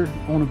contractor,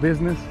 own a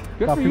business.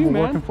 Good got for people you,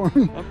 man. working for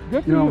me.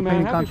 Good for You know, you, man.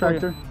 painting Happy for you.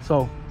 contractor.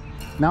 So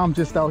now I'm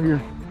just out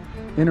here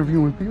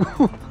interviewing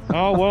people.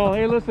 Oh, well,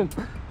 hey, listen.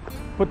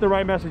 Put the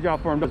right message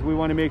out for them because we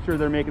want to make sure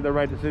they're making the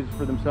right decisions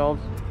for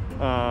themselves.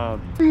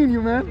 Seeing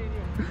you, man.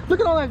 Look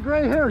at all that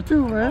gray hair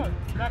too, man.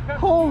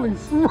 Holy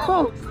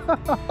smokes.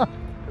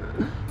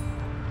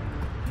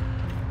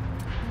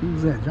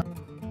 Who's that, John?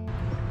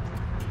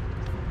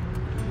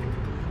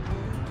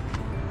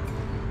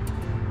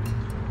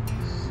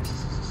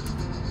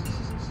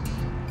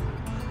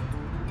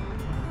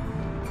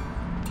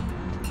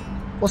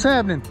 What's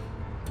happening?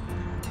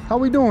 How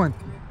we doing?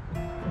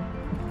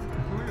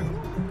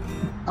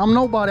 I'm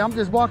nobody. I'm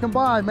just walking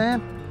by,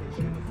 man.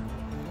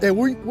 Hey,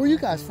 where you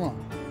guys from?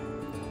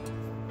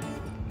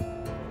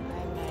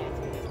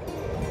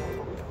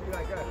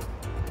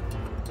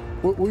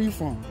 Where you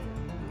from?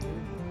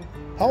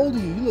 How old are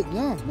you? You look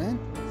young, man.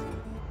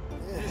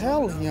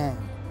 Hell young.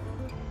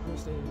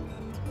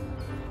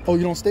 Oh,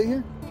 you don't stay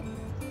here?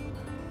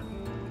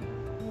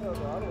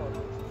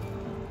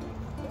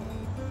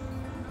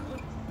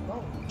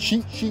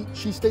 She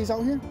stays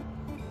out here?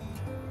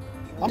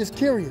 I'm just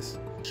curious.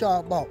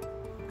 Shy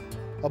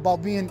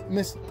about being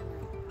miss.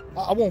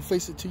 I won't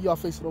face it to you. I'll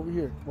face it over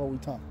here while we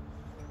talk.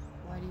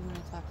 Why do you want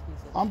to talk to me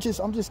so much?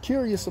 I'm just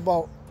curious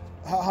about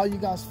how you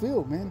guys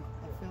feel, man.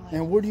 I feel like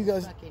and where do you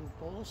guys? Fucking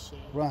bullshit.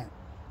 Right.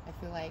 I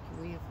feel like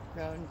we've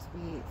grown to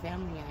be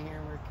family out here,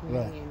 and we're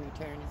community, and they're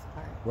tearing us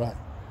apart. Right.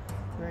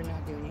 We're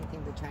not doing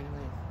anything but trying to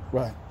live.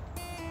 Right.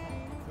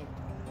 That's it.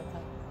 That's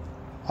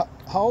all.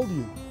 How old are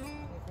you? Does it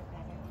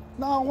matter?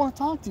 No, I want to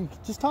talk to you.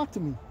 Just talk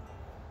to me.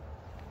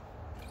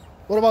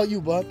 What about you,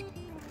 bud?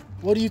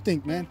 What do you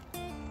think, man?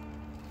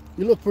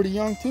 You look pretty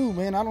young too,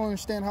 man. I don't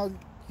understand how you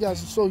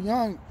guys are so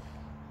young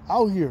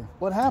out here.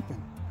 What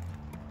happened?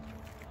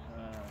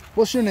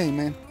 What's your name,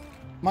 man?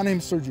 My name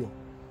is Sergio.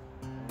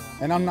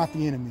 And I'm not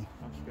the enemy.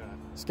 I'm Scott.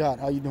 Scott,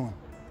 how you doing?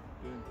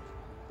 Good.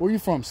 Where are you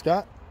from,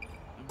 Scott? I'm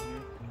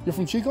here. You're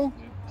from Chico?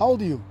 Yeah. How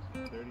old are you?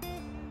 30.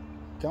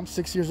 Okay, I'm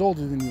 6 years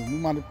older than you. We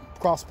might have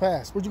crossed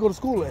paths. Where'd you go to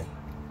school at?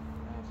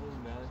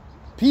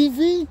 Pleasant PV?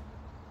 Valley.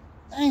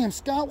 Damn,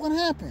 Scott, what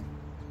happened?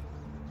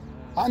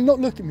 I know,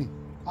 look at me.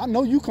 I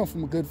know you come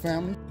from a good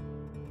family.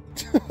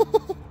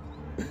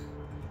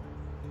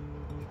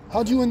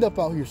 How'd you end up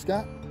out here,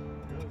 Scott?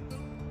 Doing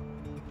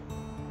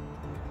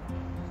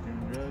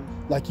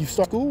drugs. Like you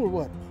start school or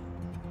what?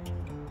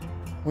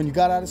 When you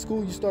got out of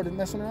school, you started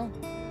messing around?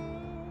 Pretty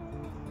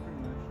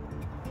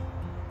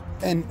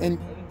much. And I didn't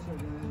start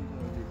doing it until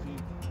I was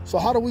 18. so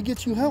how do we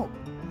get you help?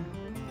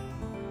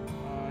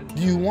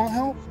 Do you want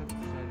help? I just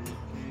have to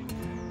change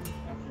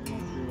after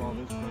going through all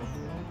this stuff.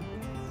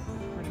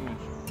 It's pretty much.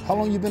 How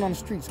long you been on the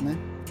streets, man?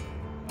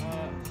 So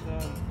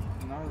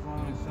not as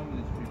long as some of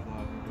these people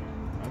have been.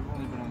 I've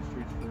only been on the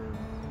streets for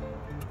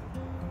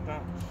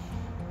about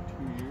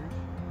 2 years.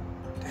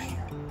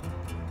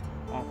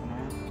 Damn. Off and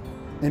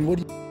on. And what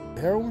do you,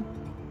 heroin?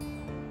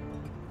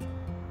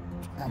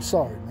 I'm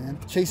sorry, man.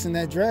 Chasing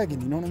that dragon,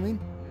 you know what I mean?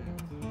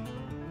 Yeah.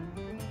 I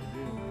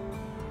do.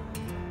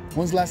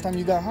 When's the last time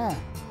you got high?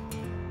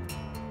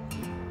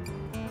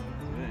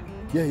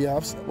 Today. Yeah.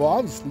 Well,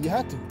 obviously you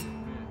have to. Yeah.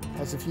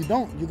 Because if you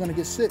don't, you're going to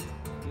get sick.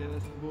 Yeah,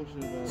 that's the bullshit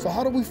about it. So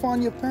how do we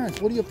find your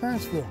parents? What do your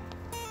parents feel?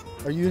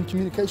 Are you in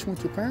communication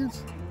with your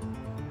parents?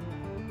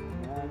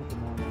 Not at the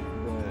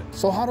moment, but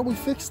So how do we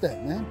fix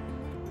that, man?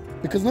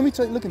 Because let me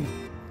tell you, look at me.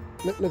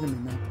 Look at me,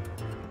 man.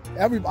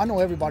 I know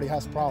everybody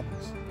has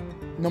problems.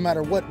 No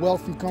matter what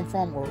wealth you come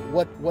from or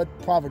what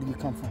poverty you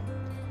come from.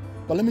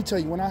 But let me tell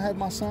you, when I had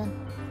my son,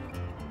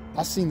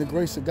 I seen the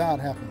grace of God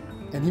happen.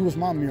 And he was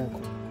my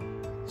miracle.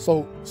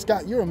 So,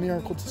 Scott, you're a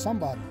miracle to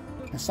somebody.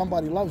 And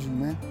somebody loves you,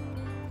 man.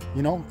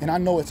 You know? And I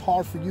know it's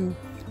hard for you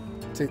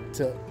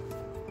to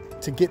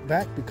get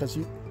back because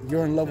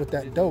you're in love with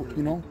that dope,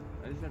 you know?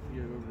 I just have to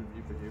get over the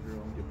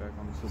behavioral and get back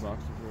on the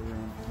Suboxone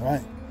program.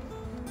 Right.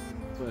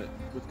 But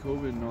with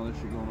COVID and all this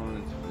shit going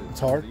on, it's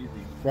hard. Easy.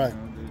 Right. You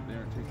know, they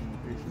aren't taking the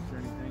patients or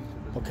anything, so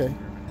it doesn't Okay. give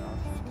you many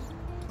options.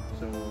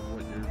 So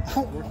what you're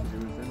How- forced to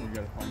do is then you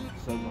got to find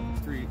subs on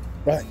the street.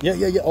 Right.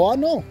 Yeah. Oh, I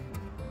know.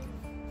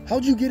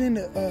 How'd you get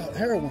into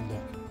heroin,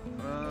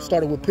 though?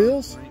 Started with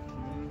pills? 19, I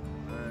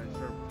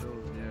started with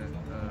pills,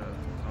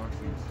 yeah.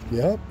 Oxys.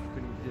 Yep.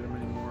 Couldn't get them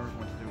anymore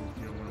once they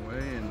went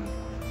away, and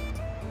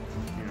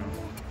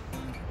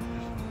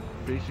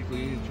just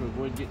basically to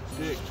avoid getting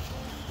sick,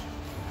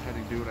 had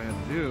to do what I had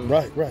to do.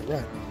 Right.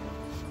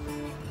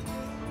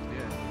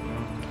 Yeah,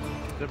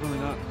 definitely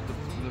not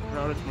the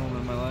proudest moment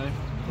of my life.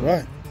 But,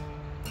 Right.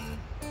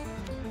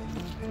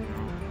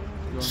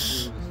 Going through the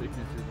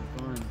sickness isn't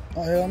fun.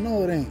 Oh, hell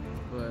no, it ain't.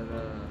 But I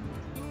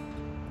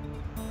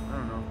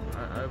don't know. I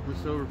was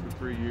sober for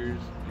 3 years.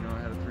 You know, I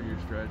had a 3-year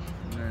stretch,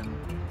 and then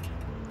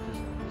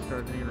just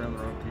started hanging around the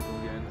wrong people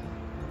again,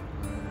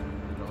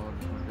 and it all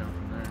just went down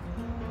from there.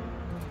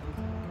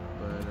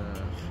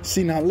 But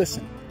See, now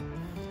listen.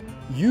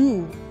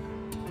 You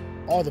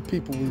are the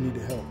people we need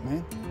to help,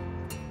 man.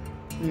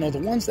 You know, the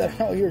ones that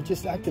are out here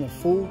just acting a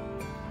fool,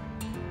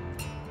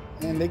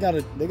 and they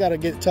gotta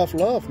get tough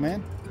love,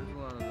 man. there's a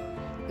lot of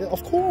those. Yeah,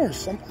 of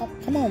course.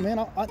 Come on, man.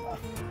 I don't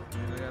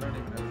even have a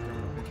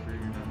criminal history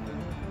or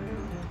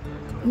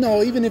nothing.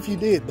 No, even if you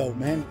did, though,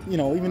 man. You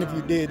know, even if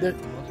you did, there.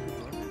 Most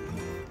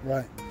people are.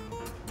 Right.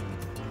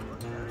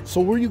 So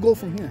where you go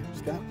from here,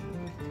 Scott? I'm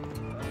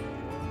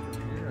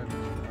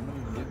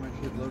gonna get my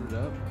shit loaded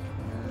up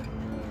and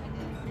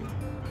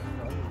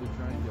probably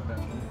try and get back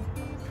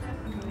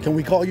home. Can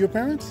we call your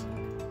parents?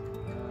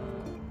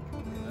 I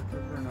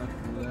prefer not to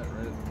do that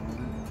right at the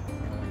moment.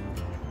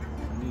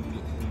 I need to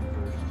get clean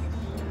first.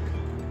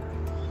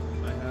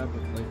 So I have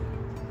like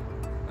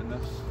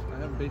enough. I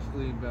have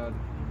basically about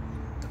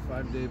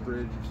 5-day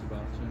bridge of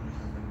Suboxone, which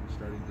I'm going to be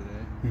starting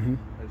today.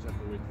 I just have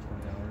to wait for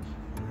 20 hours.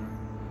 You know?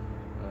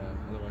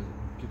 Otherwise,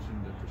 it gets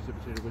into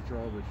precipitated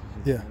withdrawal, which is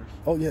even worse.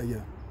 Oh yeah,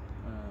 yeah.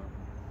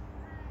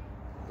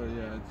 But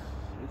yeah,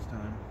 it's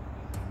time.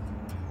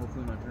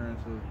 Hopefully, my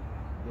parents will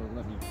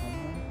let me come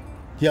home.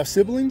 You have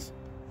siblings?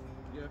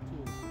 Yeah, I have 2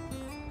 of them.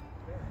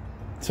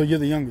 So you're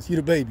the youngest. You're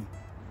the baby.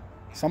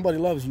 Somebody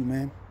loves you,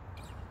 man.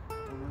 Well,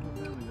 my whole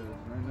family does,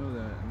 and I know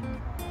that. I mean,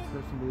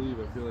 trust and believe.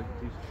 I feel like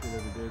a piece of shit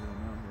every day that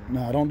I'm out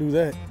here. No, don't do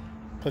that.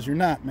 Because you're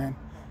not, man.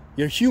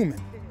 You're human.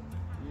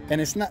 Yeah. And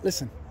it's not,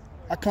 listen,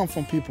 I come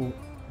from people,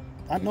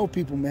 I know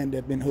people, man, that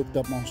have been hooked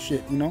up on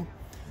shit, you know?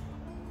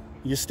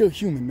 You're still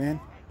human, man.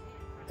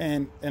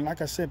 And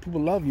like I said,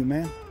 people love you,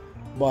 man.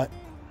 But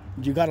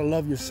you got to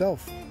love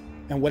yourself.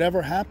 And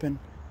whatever happened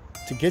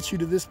to get you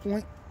to this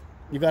point,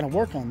 you got to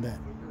work on that.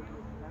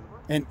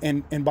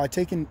 And by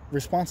taking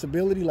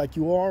responsibility like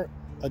you are,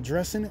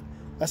 addressing it,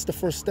 that's the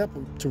first step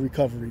to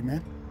recovery,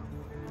 man.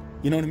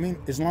 You know what I mean?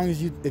 As long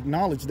as you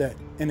acknowledge that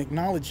and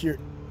acknowledge your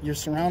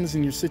surroundings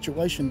and your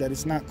situation, that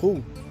it's not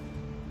cool.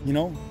 You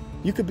know,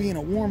 you could be in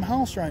a warm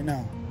house right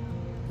now.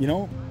 You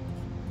know,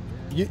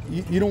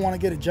 you don't want to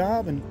get a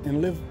job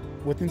and live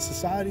within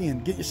society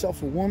and get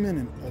yourself a woman,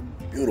 and a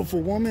beautiful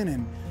woman,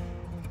 and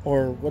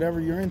or whatever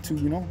you're into,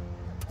 you know.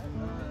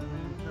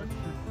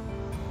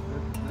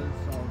 That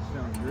all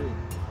sounds great.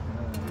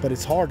 But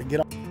it's hard to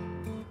get off.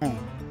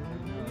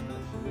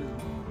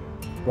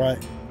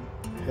 Right.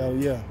 Hell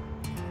yeah.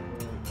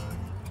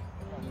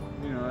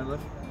 You know, I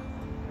left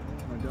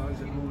my dog's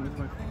at home with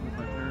my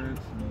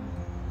parents, and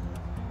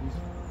he's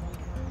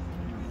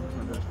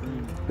my best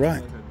friend.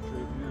 Right. I had to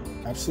trade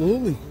him.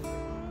 Absolutely.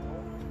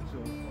 So,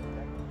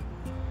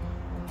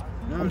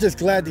 I'm just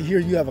glad to hear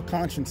you have a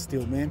conscience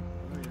still, man.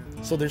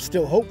 So there's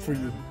still hope for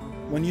you.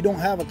 When you don't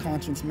have a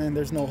conscience, man,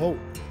 there's no hope.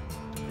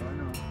 I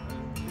know.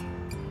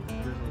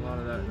 And there's a lot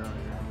of that out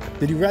here.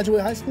 Did you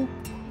graduate high school?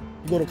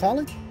 You go to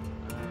college?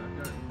 I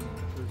got an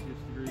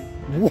associate's degree.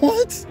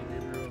 What? In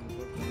behavioral and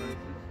social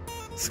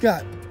sciences.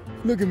 Scott,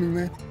 look at me,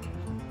 man.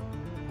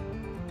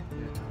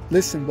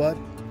 Listen, bud.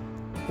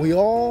 We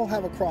all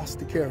have a cross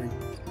to carry.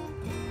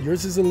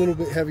 Yours is a little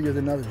bit heavier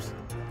than others,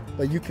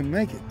 but you can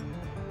make it.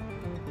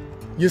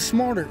 You're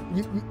smarter.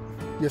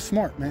 You're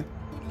smart, man.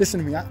 Listen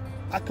to me.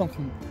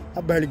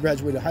 I barely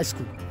graduated high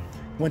school.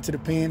 Went to the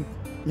pen,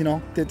 you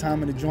know, did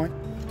time in the joint,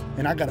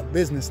 and I got a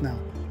business now.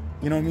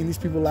 You know what I mean? These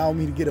people allow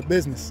me to get a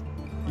business.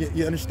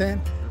 You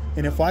understand?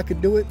 And if I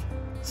could do it,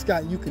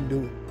 Scott, you can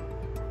do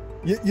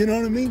it. You know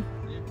what I mean?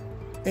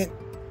 And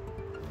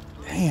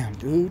damn,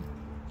 dude.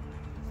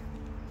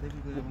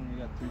 Technically, I've only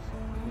got three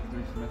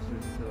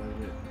semesters until I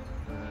get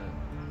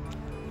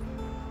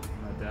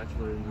my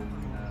bachelor's in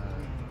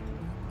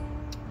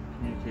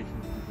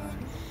communications design.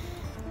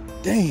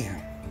 Damn.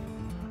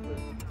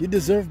 You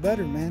deserve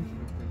better, man.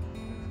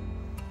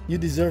 You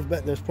deserve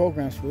better. There's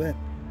programs for that.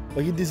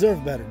 But you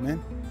deserve better,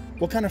 man.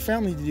 What kind of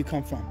family did you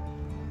come from?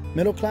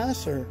 Middle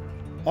class or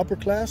upper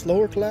class,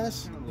 lower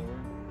class? Kind of lower.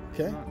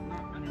 Okay.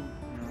 I mean,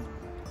 you know,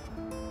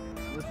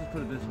 let's just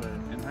put it this way.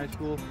 In high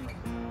school,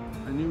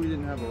 I knew we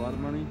didn't have a lot of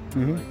money,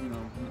 like, you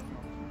know,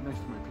 next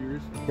to my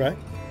peers. Right.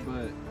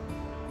 But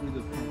we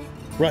lived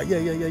comfortably. Right,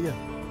 yeah.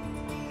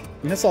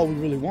 And that's all we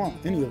really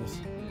want, any of us.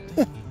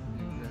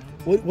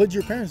 What did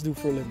your parents do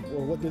for a living?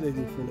 Or what do they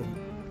do for a living?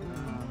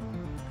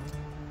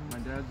 My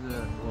dad's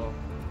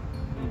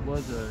he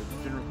was a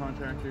general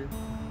contractor,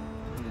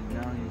 and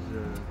now he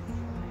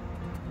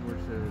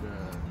works at,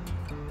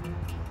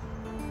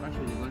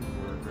 actually he lives at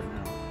work right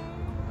now,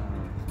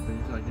 but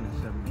he's like in his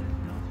 70s, you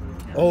know, so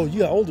he can't. Oh, you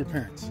got older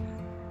parents.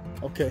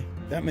 Okay,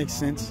 that makes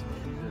sense.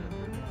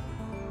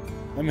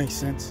 That makes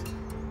sense.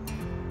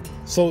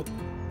 So,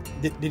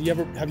 did you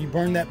ever, have you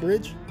burned that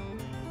bridge?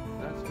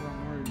 That's what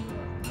I'm worried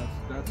about.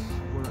 That's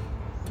what I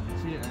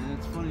see, and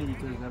it's funny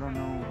because I don't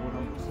know what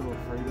I'm so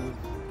afraid of.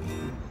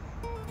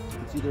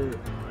 It's either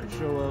I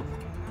show up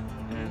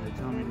and they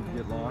tell me to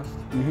get lost,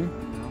 you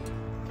know,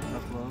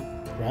 tough love.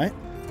 Right.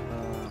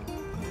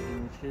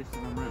 In which case,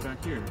 then I'm right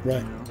back here.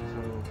 Right. You know, so.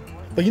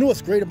 But you know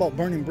what's great about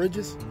burning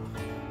bridges?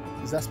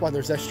 Is that's why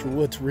there's extra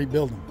wood to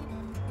rebuild them.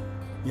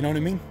 You know what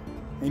I mean?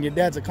 And your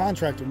dad's a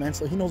contractor, man,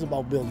 so he knows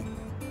about building.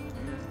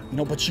 You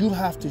know, but you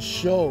have to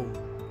show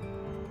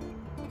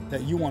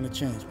that you want to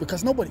change.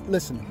 Because nobody,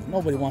 listen to me,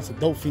 nobody wants a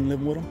dope fiend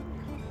living with them.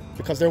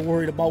 Because they're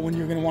worried about when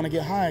you're going to want to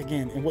get high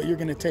again and what you're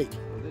going to take.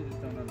 Well, they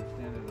just don't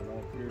understand it at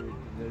all, period.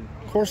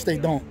 Of course they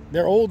don't.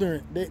 They're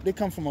older. They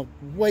come from a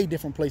way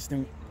different place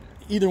than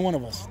either one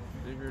of us.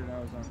 They heard I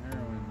was on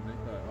heroin and they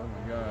thought, oh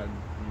my God,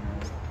 you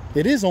know.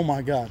 It is, oh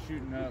my God.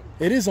 Shooting up.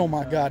 It is, oh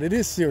my God. It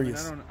is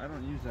serious. I mean, I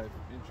don't use that.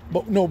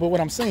 But no, but what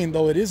I'm saying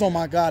though, it is, oh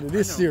my God, it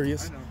is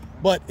serious. I know.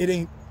 But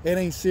it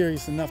ain't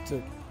serious enough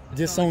to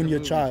disown your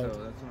child.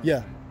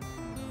 Yeah.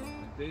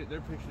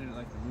 They're picturing it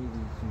like the movies.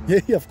 You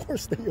know? Yeah, of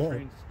course they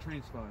are.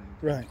 Train spotting.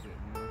 Right. Shit,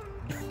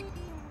 you know?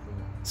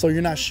 So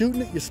you're not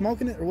shooting it? You're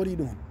smoking it? Or what are you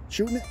doing?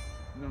 Shooting it?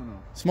 No.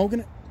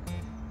 Smoking it?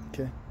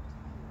 Okay.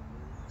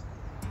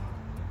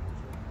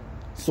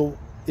 So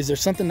is there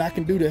something I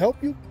can do to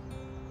help you?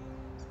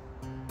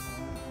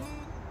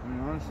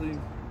 honestly,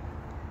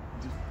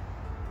 just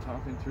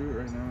talking through it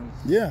right now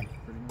is Yeah.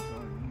 pretty much all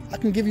I need. I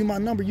can give you my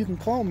number. You can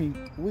call me.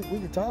 We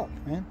can talk,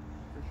 man.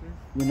 For sure.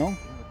 You know? Yeah,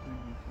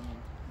 thank you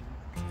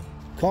so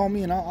much. Call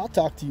me and I'll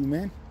talk to you,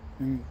 man.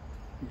 And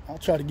I'll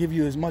try to give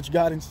you as much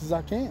guidance as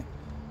I can.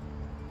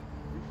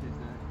 Appreciate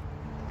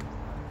that.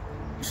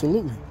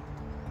 Absolutely.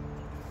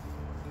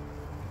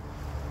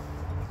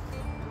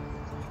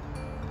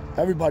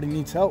 Everybody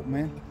needs help,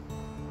 man.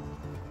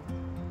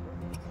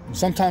 And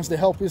sometimes the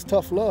help is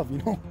tough love, you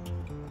know?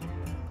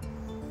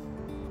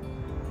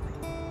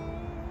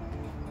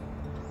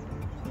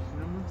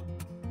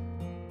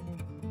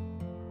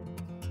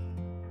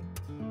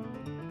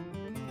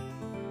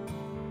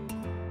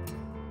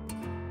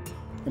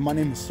 And my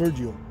name is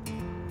Sergio.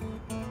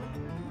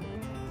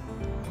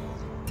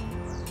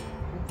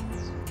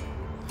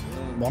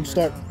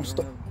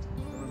 But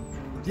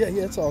yeah,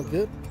 it's all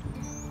good.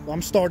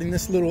 I'm starting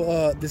this little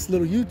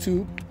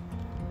YouTube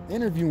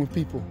interviewing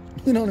people.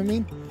 You know what I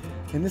mean?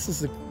 And this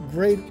is a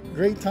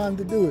great time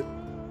to do it.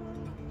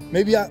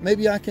 Maybe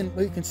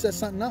we can set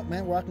something up,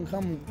 man, where I can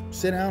come and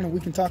sit down and we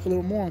can talk a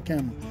little more on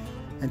camera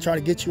and try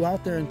to get you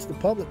out there into the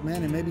public,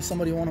 man. And maybe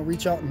somebody want to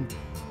reach out and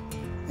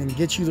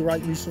get you the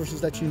right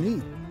resources that you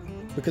need.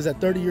 Because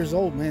at 30 years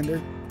old, man,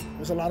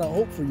 there's a lot of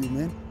hope for you,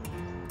 man.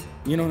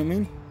 You know what I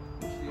mean?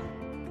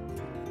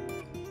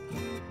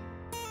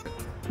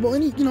 Well,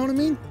 you know what I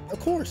mean? Of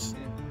course.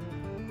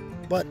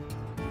 But,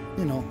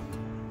 you know,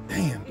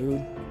 damn,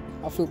 dude.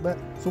 I feel bad.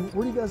 So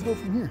where do you guys go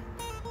from here?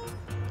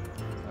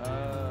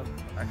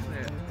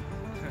 Actually,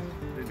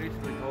 they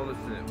basically told us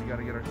that we got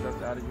to get our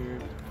stuff out of here.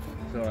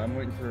 So I'm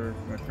waiting for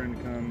my friend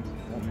to come,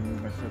 help me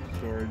move my stuff to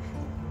storage.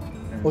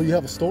 And, oh, you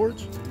have a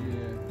storage? Yeah,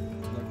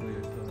 luckily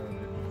I still have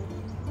it.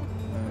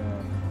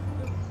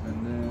 And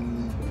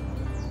then,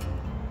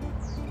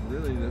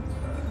 really, I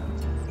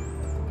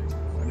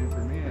mean,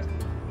 for me,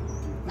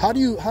 How do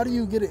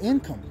you get an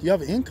income? Do you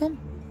have an income?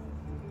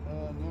 no,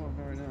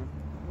 not right now.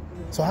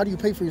 So how do you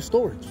pay for your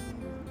storage?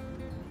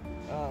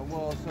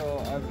 Well, so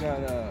I've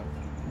got the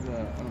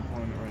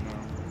unemployment right now.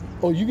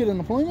 Oh, you get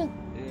unemployment?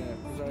 Yeah,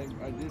 because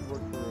I did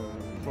work for a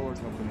solar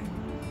company.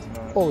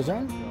 Oh, is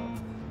that?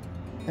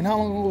 And how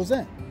long ago was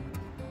that?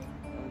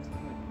 It's been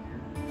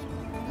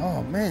like a year.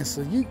 Oh man,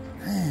 so you,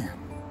 man.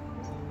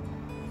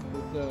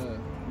 With the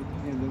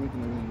pandemic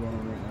and everything going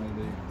on right now,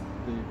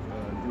 they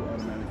do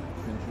automatic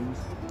extensions.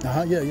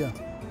 Yeah.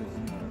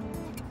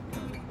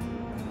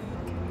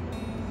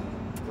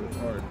 But it's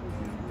hard.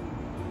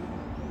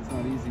 It's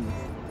not easy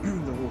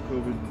with the whole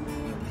COVID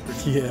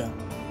restrictions. Yeah.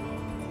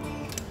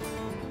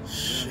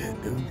 Shit,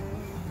 dude.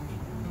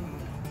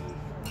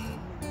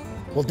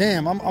 Well,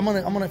 damn, I'm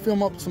gonna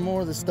film up some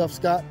more of this stuff,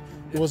 Scott.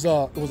 It was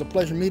a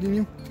pleasure meeting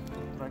you.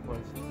 Likewise.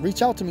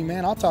 Reach out to me,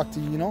 man. I'll talk to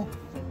you, you know.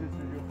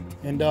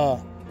 And I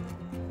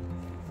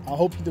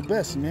hope you the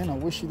best, man. I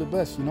wish you the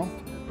best, you know. I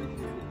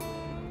appreciate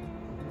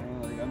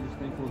it. Like, I'm just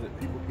thankful that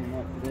people came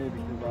out today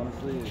because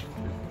honestly, if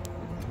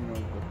you know,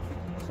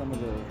 some of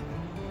the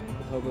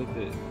public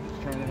that is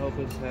trying to help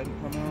us hadn't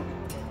come out,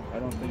 I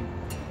don't think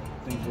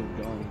things would have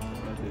gone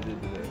like they did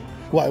today.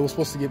 Why, it was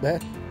supposed to get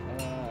bad? I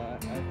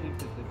think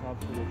that the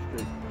cops would have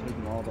straight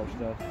taken all of our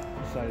stuff,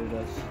 cited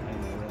us, and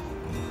arrested us.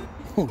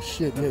 Oh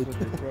shit, That's yeah. what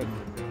they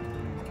threatened to do.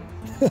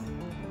 They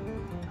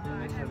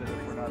said that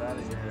if we're not out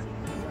of here,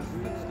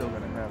 it's still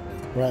gonna happen.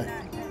 Right.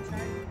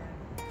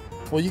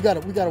 Well, we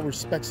gotta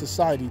respect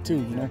society too,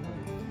 you know. That's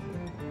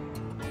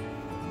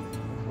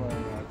why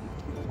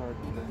it's hard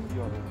to see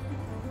all the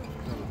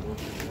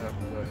bullshit that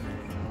happens out here,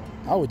 you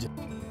know? I would just.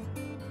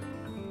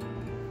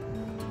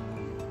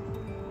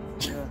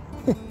 Yeah.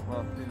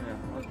 Well,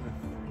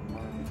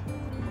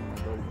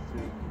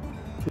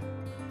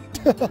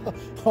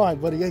 All right,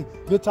 buddy. Hey,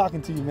 good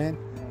talking to you, man.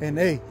 And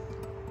hey,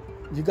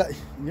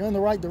 you're in the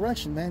right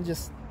direction, man.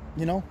 Just,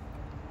 you know,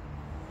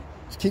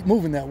 just keep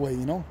moving that way,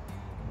 you know.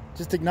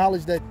 Just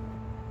acknowledge that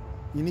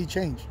you need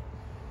change.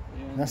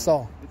 Yeah, That's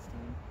all. it's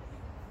time.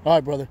 All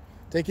right, brother.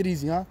 Take it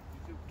easy, huh?